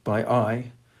multiplying by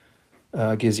I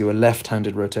gives you a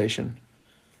left-handed rotation,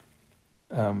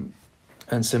 And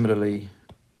similarly,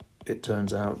 it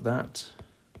turns out that,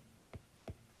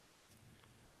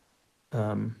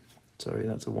 sorry,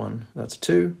 that's a 1, that's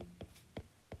 2.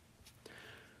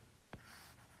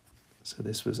 So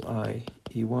this was I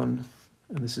E1,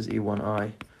 and this is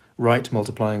E1I. Right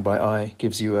multiplying by I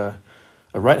gives you a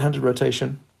right-handed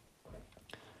rotation.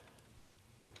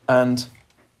 And,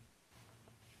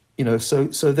 you know, so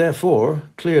therefore,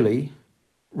 clearly,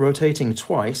 rotating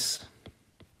twice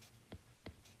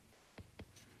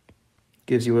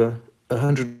gives you a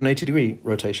 180-degree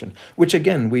rotation, which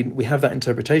again, we have that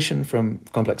interpretation from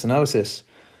complex analysis.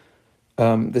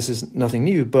 This is nothing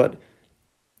new, but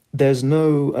there's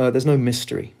no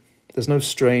mystery. There's no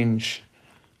strange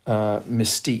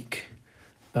mystique,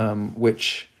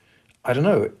 which, I don't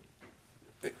know,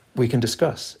 we can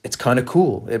discuss. It's kind of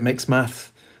cool. It makes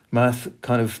math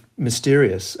kind of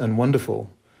mysterious and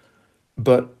wonderful,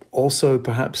 but also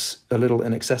perhaps a little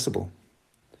inaccessible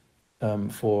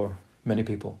for many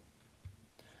people.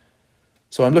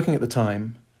 So I'm looking at the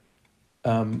time.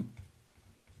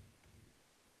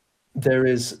 There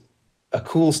is a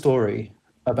cool story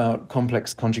about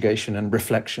complex conjugation and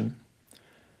reflection,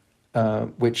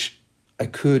 which I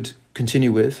could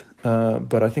continue with,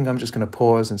 but I think I'm just going to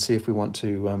pause and see if we want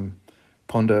to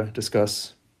ponder,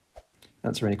 discuss,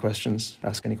 answer any questions,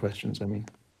 ask any questions, I mean.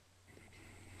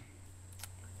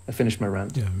 I finished my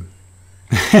rant. Yeah.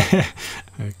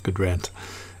 Good rant.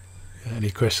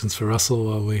 Any questions for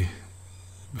Russell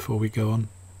before we go on?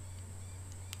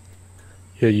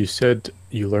 Yeah, you said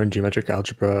you learned geometric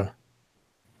algebra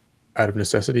out of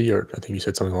necessity, or I think you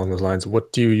said something along those lines.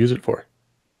 What do you use it for?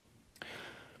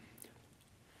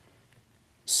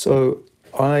 So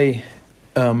I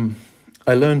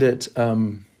learned it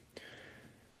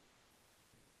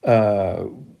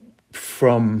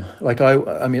from, like,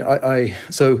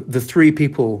 so the 3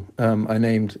 people I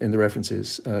named in the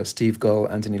references, Steve Gull,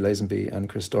 Anthony Lazenby, and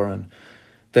Chris Doran,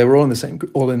 they were all in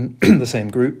the same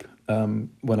group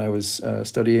when I was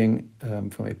studying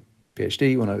for my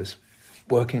PhD, when I was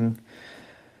working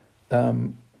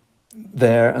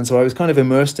there, and so I was kind of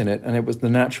immersed in it, and it was the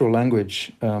natural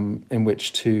language in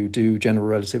which to do general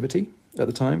relativity at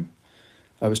the time.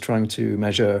 I was trying to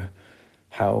measure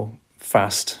how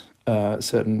fast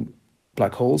certain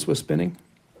black holes were spinning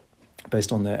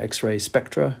based on their X-ray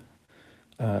spectra,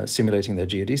 simulating their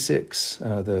geodesics,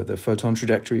 the photon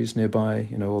trajectories nearby,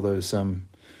 you know, all those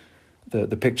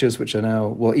the pictures, which are now,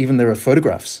 well, even there are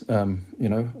photographs, you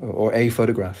know, or a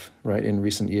photograph, right, in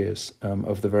recent years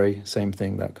of the very same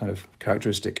thing, that kind of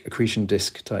characteristic accretion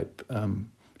disk type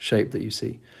shape that you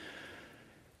see.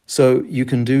 So you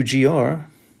can do GR,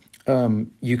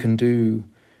 you can do,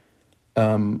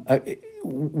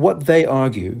 what they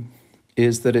argue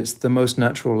is that it's the most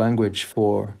natural language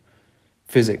for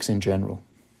physics in general.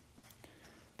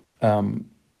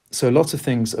 So lots of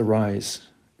things arise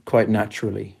quite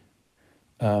naturally,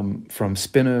 from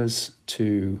spinors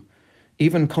to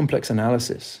even complex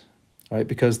analysis, right?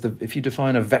 Because if you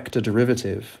define a vector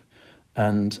derivative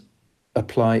and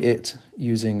apply it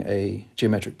using a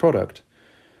geometric product,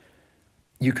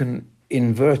 you can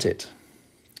invert it.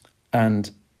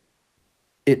 And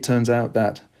it turns out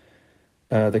that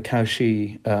the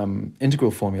Cauchy integral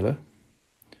formula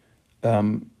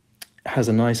has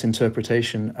a nice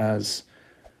interpretation as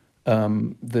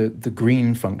the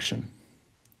green function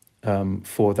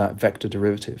for that vector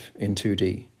derivative in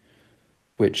 2D,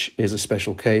 which is a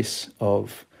special case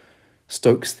of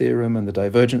Stokes' theorem and the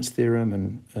divergence theorem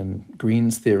and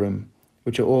Green's theorem,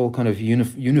 which are all kind of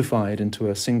unified into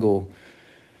a single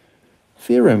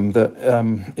theorem that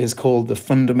is called the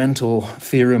fundamental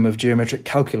theorem of geometric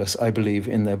calculus, I believe,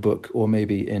 in their book, or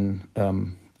maybe in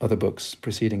other books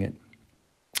preceding it.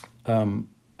 And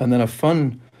then a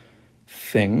fun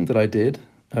thing that I did,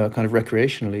 kind of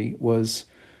recreationally, was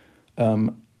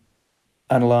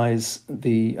analyze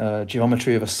the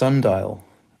geometry of a sundial,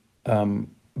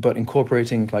 but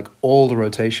incorporating like all the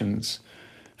rotations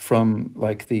from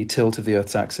like the tilt of the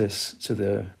Earth's axis to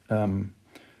the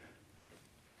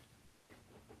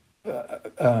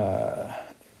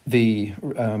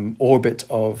orbit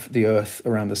of the Earth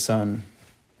around the sun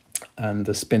and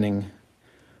the spinning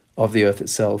of the Earth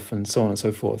itself, and so on and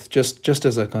so forth, just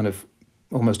as a kind of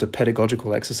almost a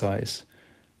pedagogical exercise.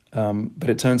 But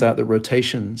it turns out that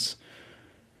rotations,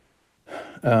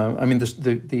 I mean,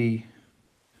 the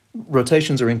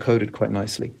rotations are encoded quite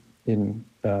nicely in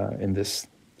this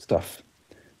stuff.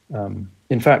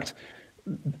 In fact,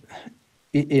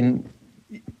 in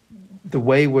the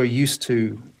way we're used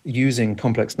to using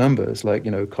complex numbers, like,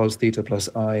 you know, cos theta plus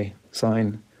I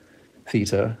sine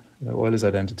theta, you know, Euler's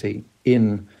identity,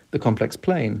 in the complex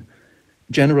plane,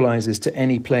 generalizes to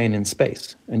any plane in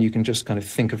space, and you can just kind of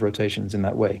think of rotations in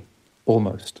that way,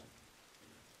 almost.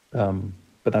 But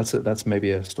that's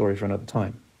maybe a story for another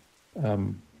time.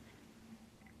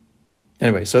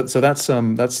 Anyway, so that's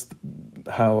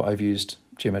how I've used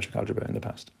geometric algebra in the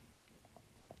past.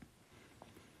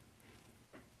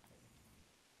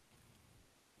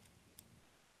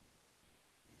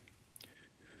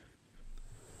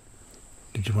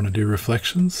 Did you want to do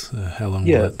reflections? How long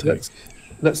Yeah, will that take?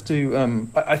 let's do.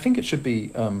 I think it should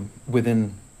be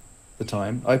within the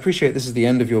time. I appreciate this is the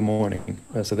end of your morning,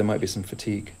 so there might be some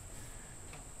fatigue.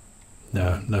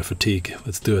 No fatigue.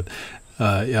 Let's do it.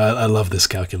 Yeah, I love this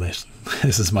calculation.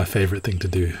 This is my favorite thing to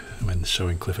do when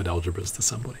showing Clifford algebras to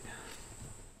somebody.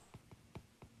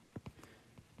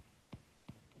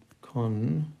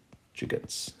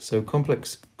 Conjugates. So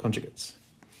complex conjugates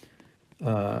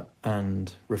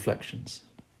and reflections.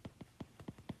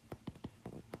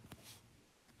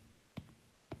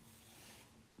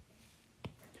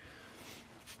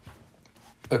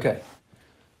 Okay,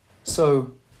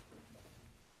 so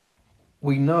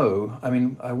we know, I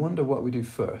mean, I wonder what we do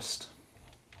first.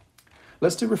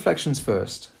 Let's do reflections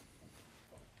first.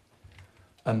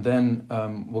 And then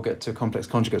we'll get to complex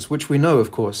conjugates, which we know,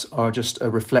 of course, are just a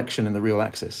reflection in the real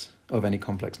axis of any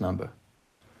complex number.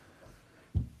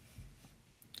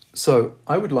 So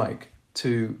I would like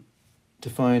to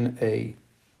define a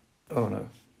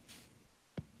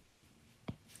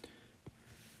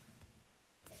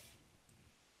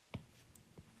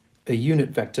unit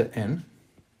vector n,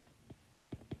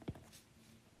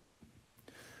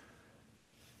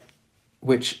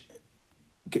 which,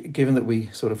 given that we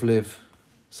sort of live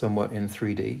somewhat in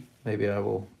 3D, maybe I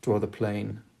will draw the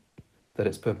plane that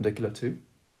it's perpendicular to,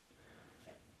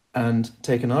 and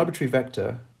take an arbitrary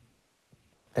vector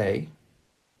A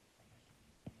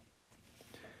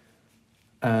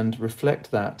and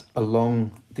reflect that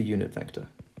along the unit vector.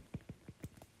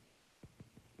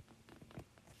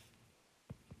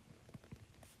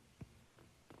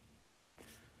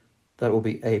 That will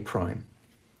be A prime.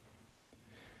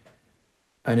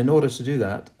 And in order to do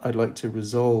that, I'd like to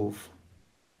resolve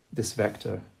this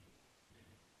vector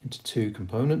into two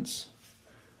components.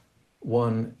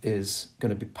 One is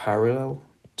going to be parallel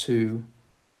to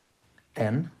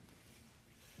n,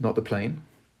 not the plane,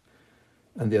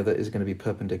 and the other is going to be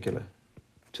perpendicular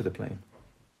to the plane.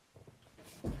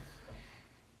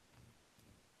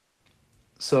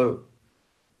 So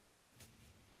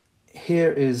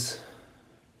here is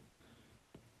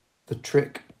the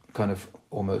trick kind of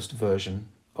almost version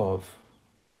of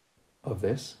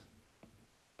this.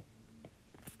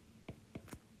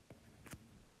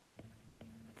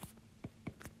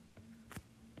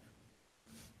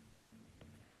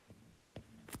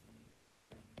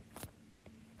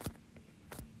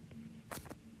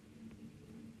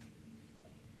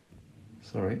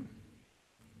 Sorry.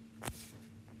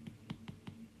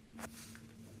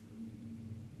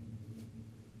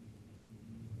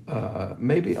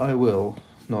 Maybe I will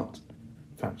not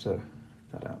factor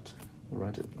that out. I'll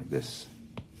write it like this.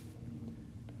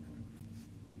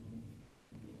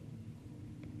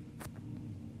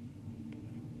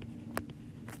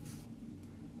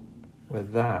 Where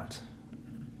that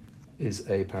is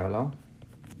a parallel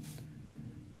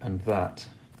and that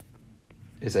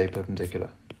is a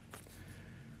perpendicular.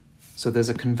 So there's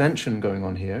a convention going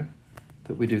on here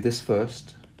that we do this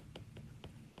first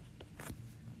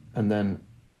and then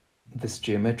this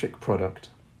geometric product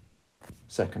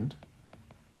second.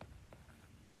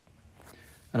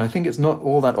 And I think it's not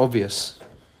all that obvious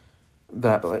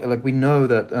that, like, we know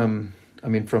that, I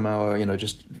mean, from our,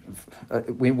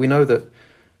 we know that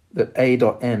a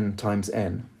dot n times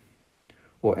n,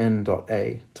 or n dot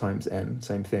a times n,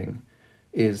 same thing,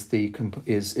 is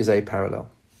a parallel.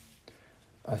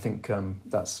 I think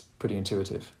that's pretty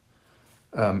intuitive.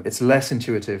 It's less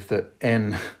intuitive that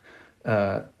n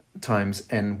times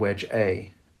n wedge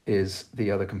a is the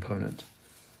other component,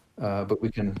 but we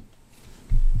can.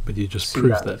 But you just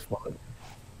proved that.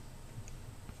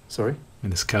 Sorry?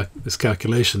 And this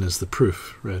calculation is the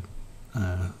proof, right?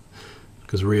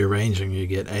 Because rearranging, you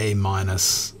get a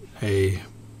minus a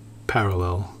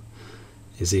parallel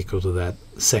is equal to that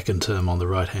second term on the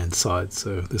right-hand side.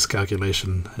 So this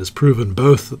calculation has proven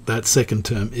both that that second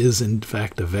term is in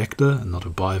fact a vector and not a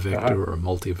bivector or a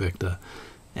multivector,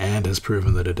 and has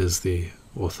proven that it is the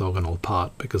orthogonal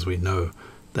part because we know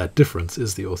that difference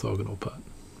is the orthogonal part.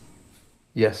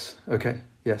 Yes, okay,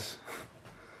 yes,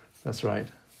 that's right.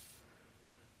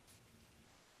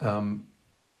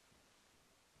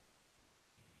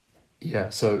 Yeah,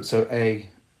 so A,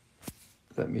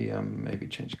 let me maybe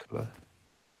change color.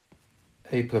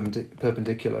 A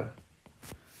perpendicular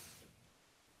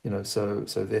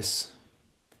so this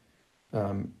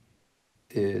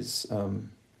is A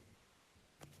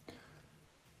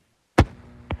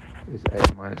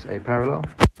minus A parallel,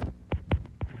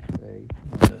 A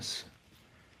minus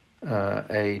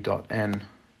A dot n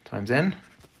times n.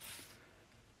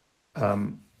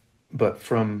 But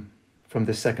from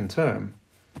this second term,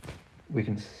 we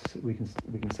can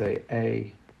say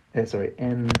n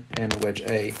wedge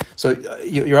A. So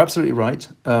you're absolutely right.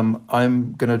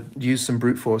 I'm going to use some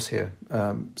brute force here,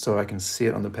 so I can see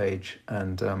it on the page,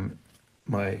 and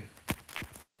my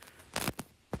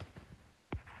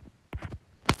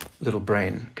little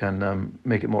brain can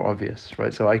make it more obvious,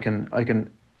 right? So I can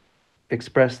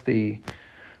express the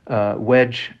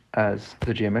wedge as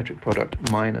the geometric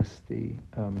product minus the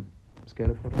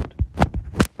scalar product.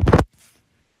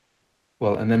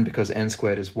 Well, and then because n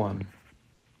squared is 1,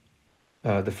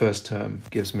 the first term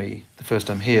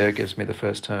here gives me the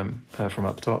first term from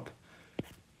up top,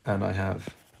 and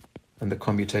the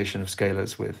commutation of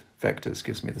scalars with vectors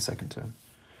gives me the second term.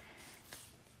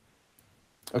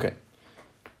 Okay,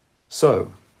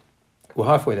 so we're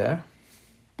halfway there.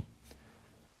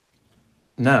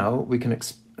 Now we can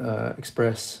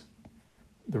express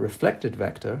the reflected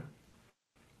vector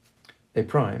A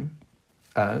prime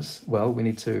as, well, we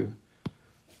need to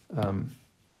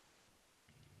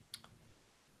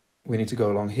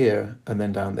go along here and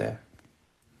then down there,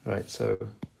 right? So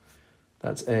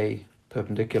that's A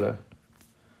perpendicular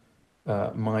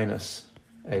minus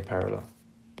A parallel,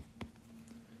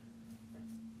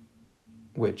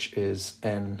 which is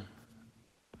n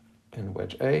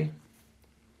wedge A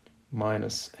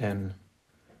minus n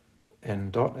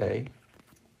dot A.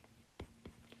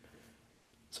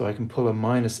 So I can pull a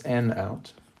minus n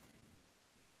out,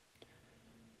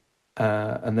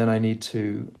 and then I need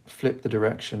to flip the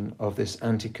direction of this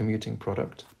anti-commuting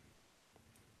product,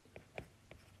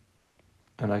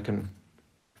 and I can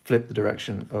flip the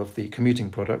direction of the commuting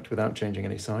product without changing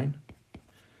any sign.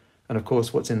 And of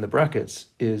course, what's in the brackets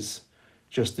is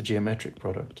just the geometric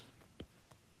product.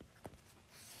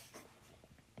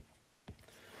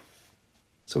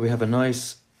 So we have a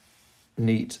nice,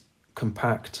 neat,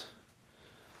 compact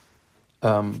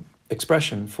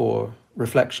expression for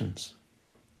reflections.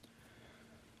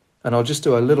 And I'll just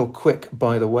do a little quick,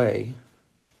 by the way,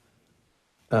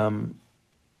 a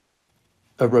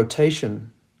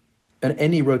rotation, and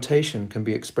any rotation can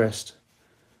be expressed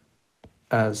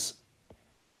as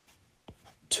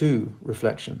 2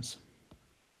 reflections.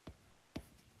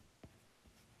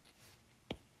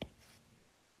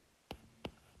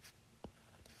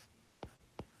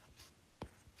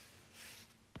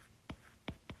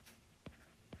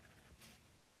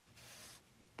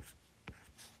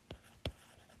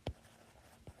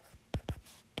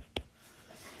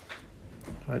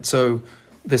 Right, so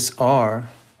this R,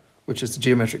 which is the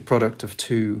geometric product of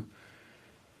 2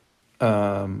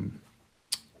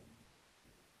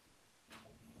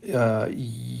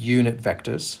 unit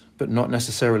vectors, but not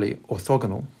necessarily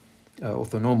orthogonal,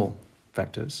 orthonormal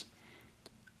vectors.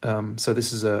 So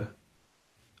this is a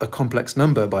complex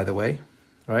number, by the way,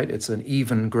 right? It's an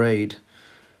even grade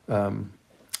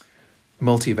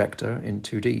multivector in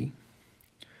 2D,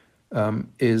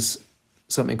 is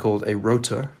something called a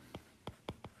rotor.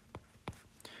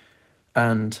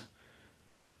 And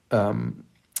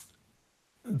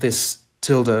this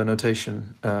tilde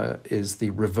notation is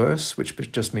the reverse, which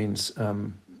just means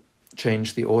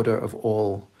change the order of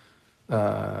all,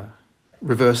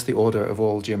 reverse the order of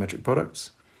all geometric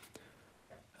products.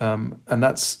 And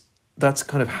that's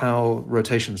kind of how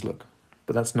rotations look.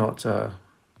 But that's not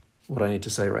what I need to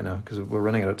say right now, because we're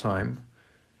running out of time,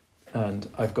 and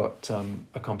I've got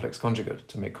a complex conjugate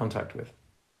to make contact with.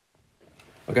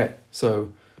 Okay,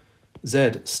 so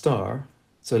Z star,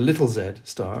 so little z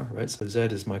star, right? So Z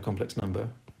is my complex number,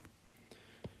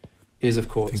 is of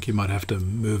course... I think you might have to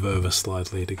move over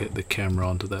slightly to get the camera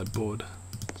onto that board.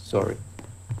 Sorry.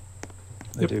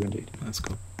 I do indeed. That's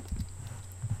cool.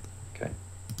 Okay.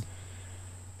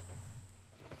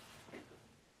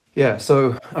 Yeah,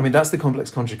 so, I mean, that's the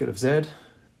complex conjugate of Z.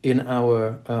 In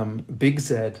our big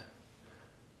Z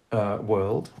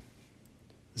world,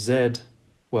 Z,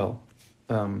 well,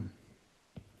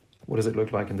 what does it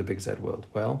look like in the big Z world?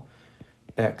 Well,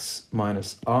 x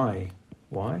minus I,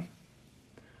 y,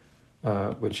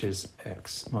 which is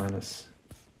x minus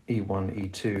e1,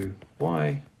 e2,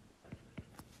 y,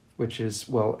 which is,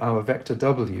 well, our vector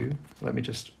w. Let me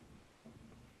just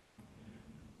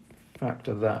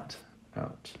factor that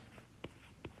out.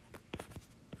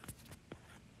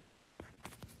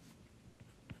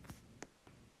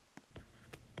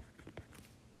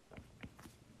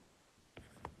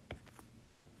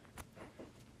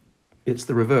 it's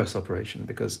the reverse operation,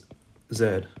 because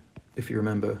z, if you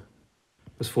remember,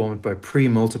 was formed by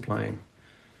pre-multiplying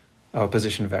our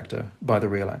position vector by the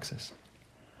real axis.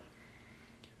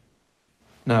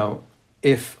 Now,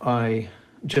 if I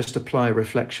just apply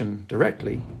reflection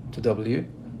directly to W,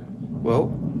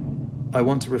 well, I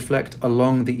want to reflect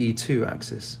along the E2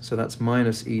 axis. So that's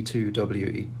minus E2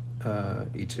 W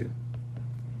E2,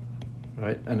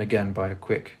 right? And again, by a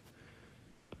quick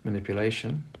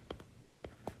manipulation,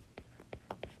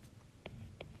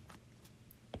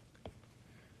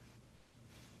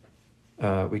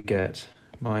 we get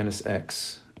minus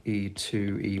X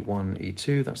E2 E1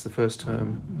 E2, that's the first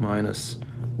term, minus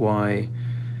Y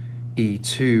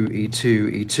E2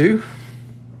 E2 E2,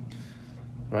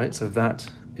 right? So that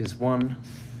is 1.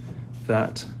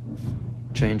 That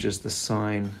changes the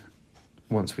sign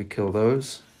once we kill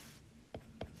those,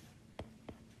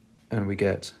 and we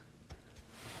get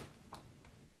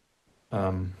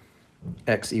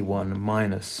X E1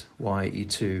 minus Y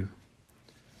E2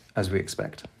 as we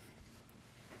expect.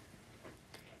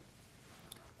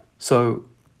 So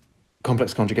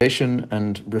complex conjugation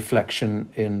and reflection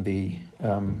in the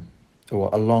or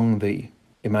along the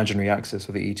imaginary axis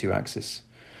or the E2 axis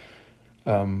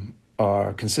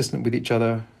are consistent with each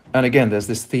other. And again, there's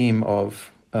this theme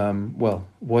of well,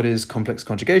 what is complex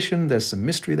conjugation? There's some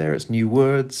mystery there. It's new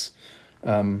words.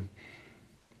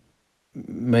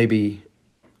 Maybe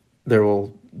they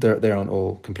aren't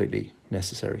all completely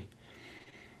necessary.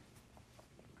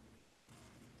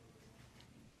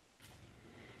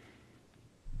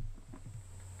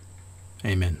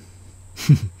 Amen.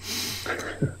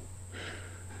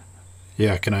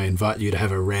 Yeah, can I invite you to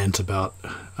have a rant about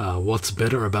what's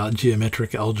better about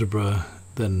geometric algebra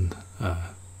than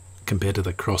compared to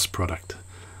the cross product?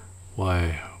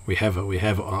 Why we have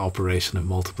an operation of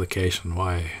multiplication.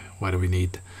 Why do we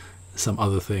need some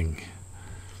other thing?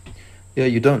 Yeah,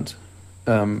 you don't.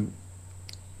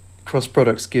 Cross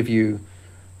products give you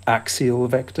axial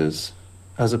vectors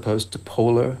as opposed to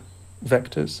polar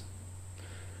vectors,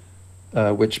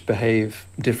 which behave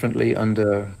differently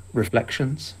under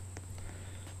reflections.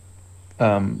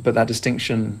 But that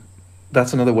distinction,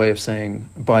 that's another way of saying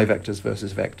bivectors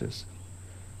versus vectors.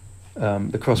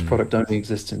 The cross product only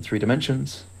exists in 3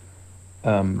 dimensions.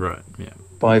 Right, yeah.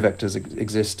 Bivectors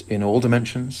exist in all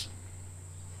dimensions.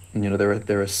 And,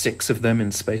 there are 6 of them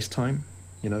in space-time,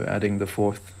 adding the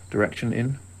 4th direction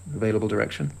in, available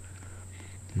direction.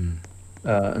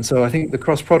 And so I think the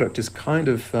cross product is kind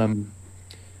of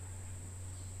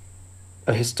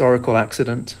a historical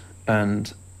accident,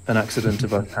 and an accident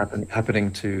of us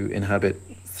happening to inhabit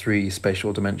 3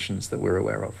 spatial dimensions that we're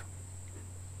aware of.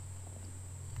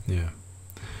 Yeah.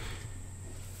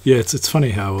 Yeah, it's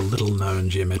funny how little known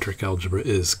geometric algebra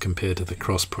is compared to the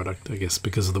cross product, I guess,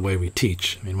 because of the way we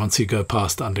teach. I mean, once you go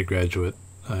past undergraduate,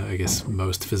 I guess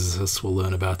most physicists will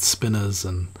learn about spinors,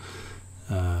 and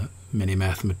many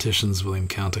mathematicians will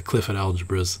encounter Clifford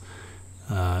algebras,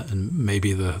 and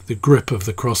maybe the grip of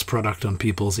the cross product on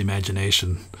people's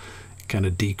imagination kind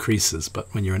of decreases. But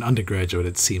when you're an undergraduate,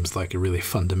 it seems like a really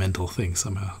fundamental thing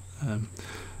somehow.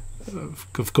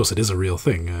 Of course, it is a real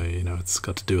thing. It's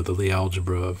got to do with the Lie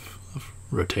algebra of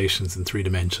rotations in 3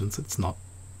 dimensions. It's not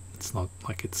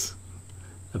like it's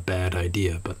a bad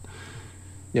idea, but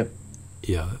yep.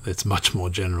 Yeah, it's much more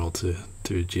general to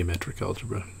geometric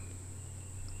algebra.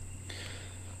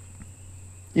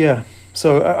 Yeah.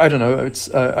 So I don't know.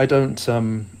 It's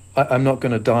I'm not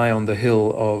going to die on the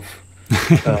hill of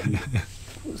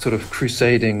sort of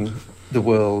crusading the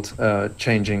world,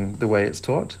 changing the way it's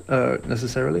taught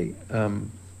necessarily.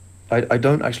 I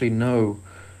don't actually know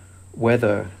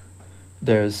whether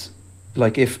there's,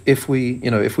 like, if we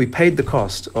paid the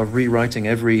cost of re-educating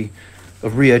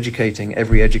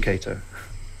every educator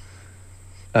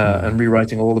and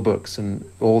rewriting all the books and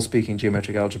all speaking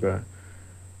geometric algebra,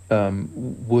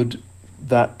 would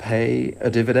that pay a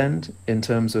dividend in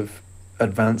terms of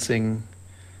advancing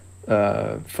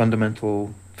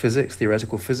fundamental physics,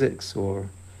 theoretical physics, or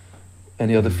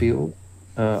any other field?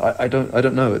 I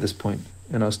don't know at this point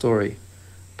in our story,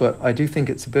 but I do think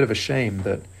it's a bit of a shame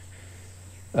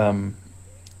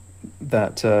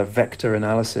that vector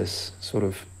analysis sort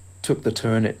of took the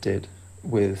turn it did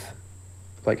with,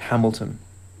 like, Hamilton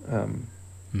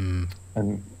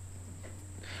and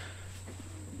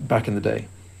back in the day.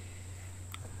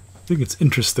 I think it's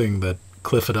interesting that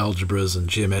Clifford algebras and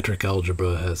geometric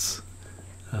algebra has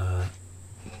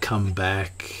come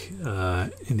back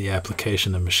in the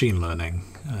application of machine learning.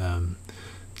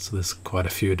 So there's quite a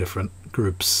few different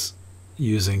groups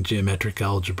using geometric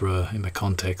algebra in the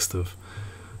context of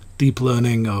deep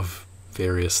learning of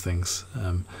various things.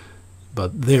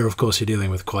 But there, of course, you're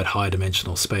dealing with quite high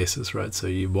dimensional spaces, right? So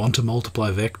you want to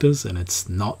multiply vectors, and it's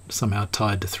not somehow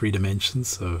tied to 3 dimensions.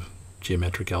 So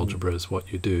geometric algebra is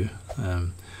what you do.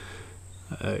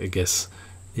 I guess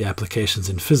the applications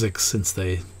in physics, since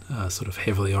they are sort of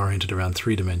heavily oriented around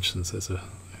 3 dimensions, there's a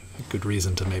good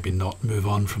reason to maybe not move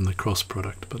on from the cross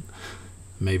product. But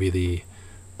maybe the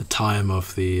time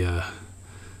of the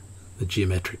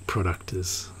geometric product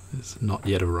is not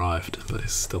yet arrived, but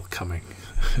is still coming.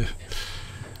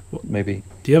 Maybe.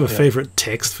 Do you have a favorite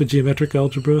text for geometric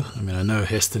algebra? I mean, I know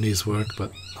Hestoney's work,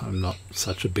 but I'm not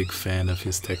such a big fan of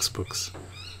his textbooks.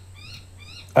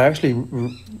 I actually,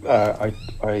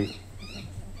 I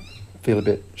feel a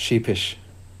bit sheepish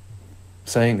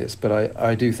saying this, but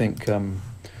I do think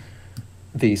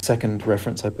the second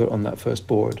reference I put on that first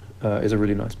board is a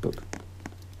really nice book.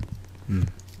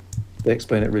 They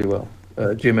explain it really well.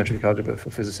 Geometric Algebra for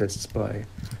Physicists by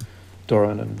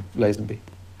Doran and Lazenby.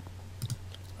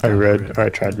 I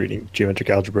tried reading Geometric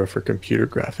Algebra for Computer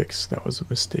Graphics. That was a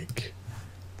mistake.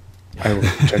 I will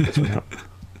check this one out.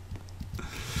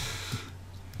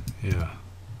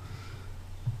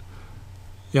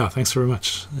 Yeah, thanks very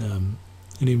much.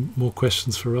 Any more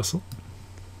questions for Russell?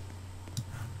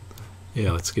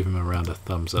 Yeah, let's give him a round of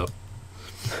thumbs up.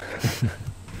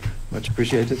 Much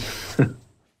appreciated.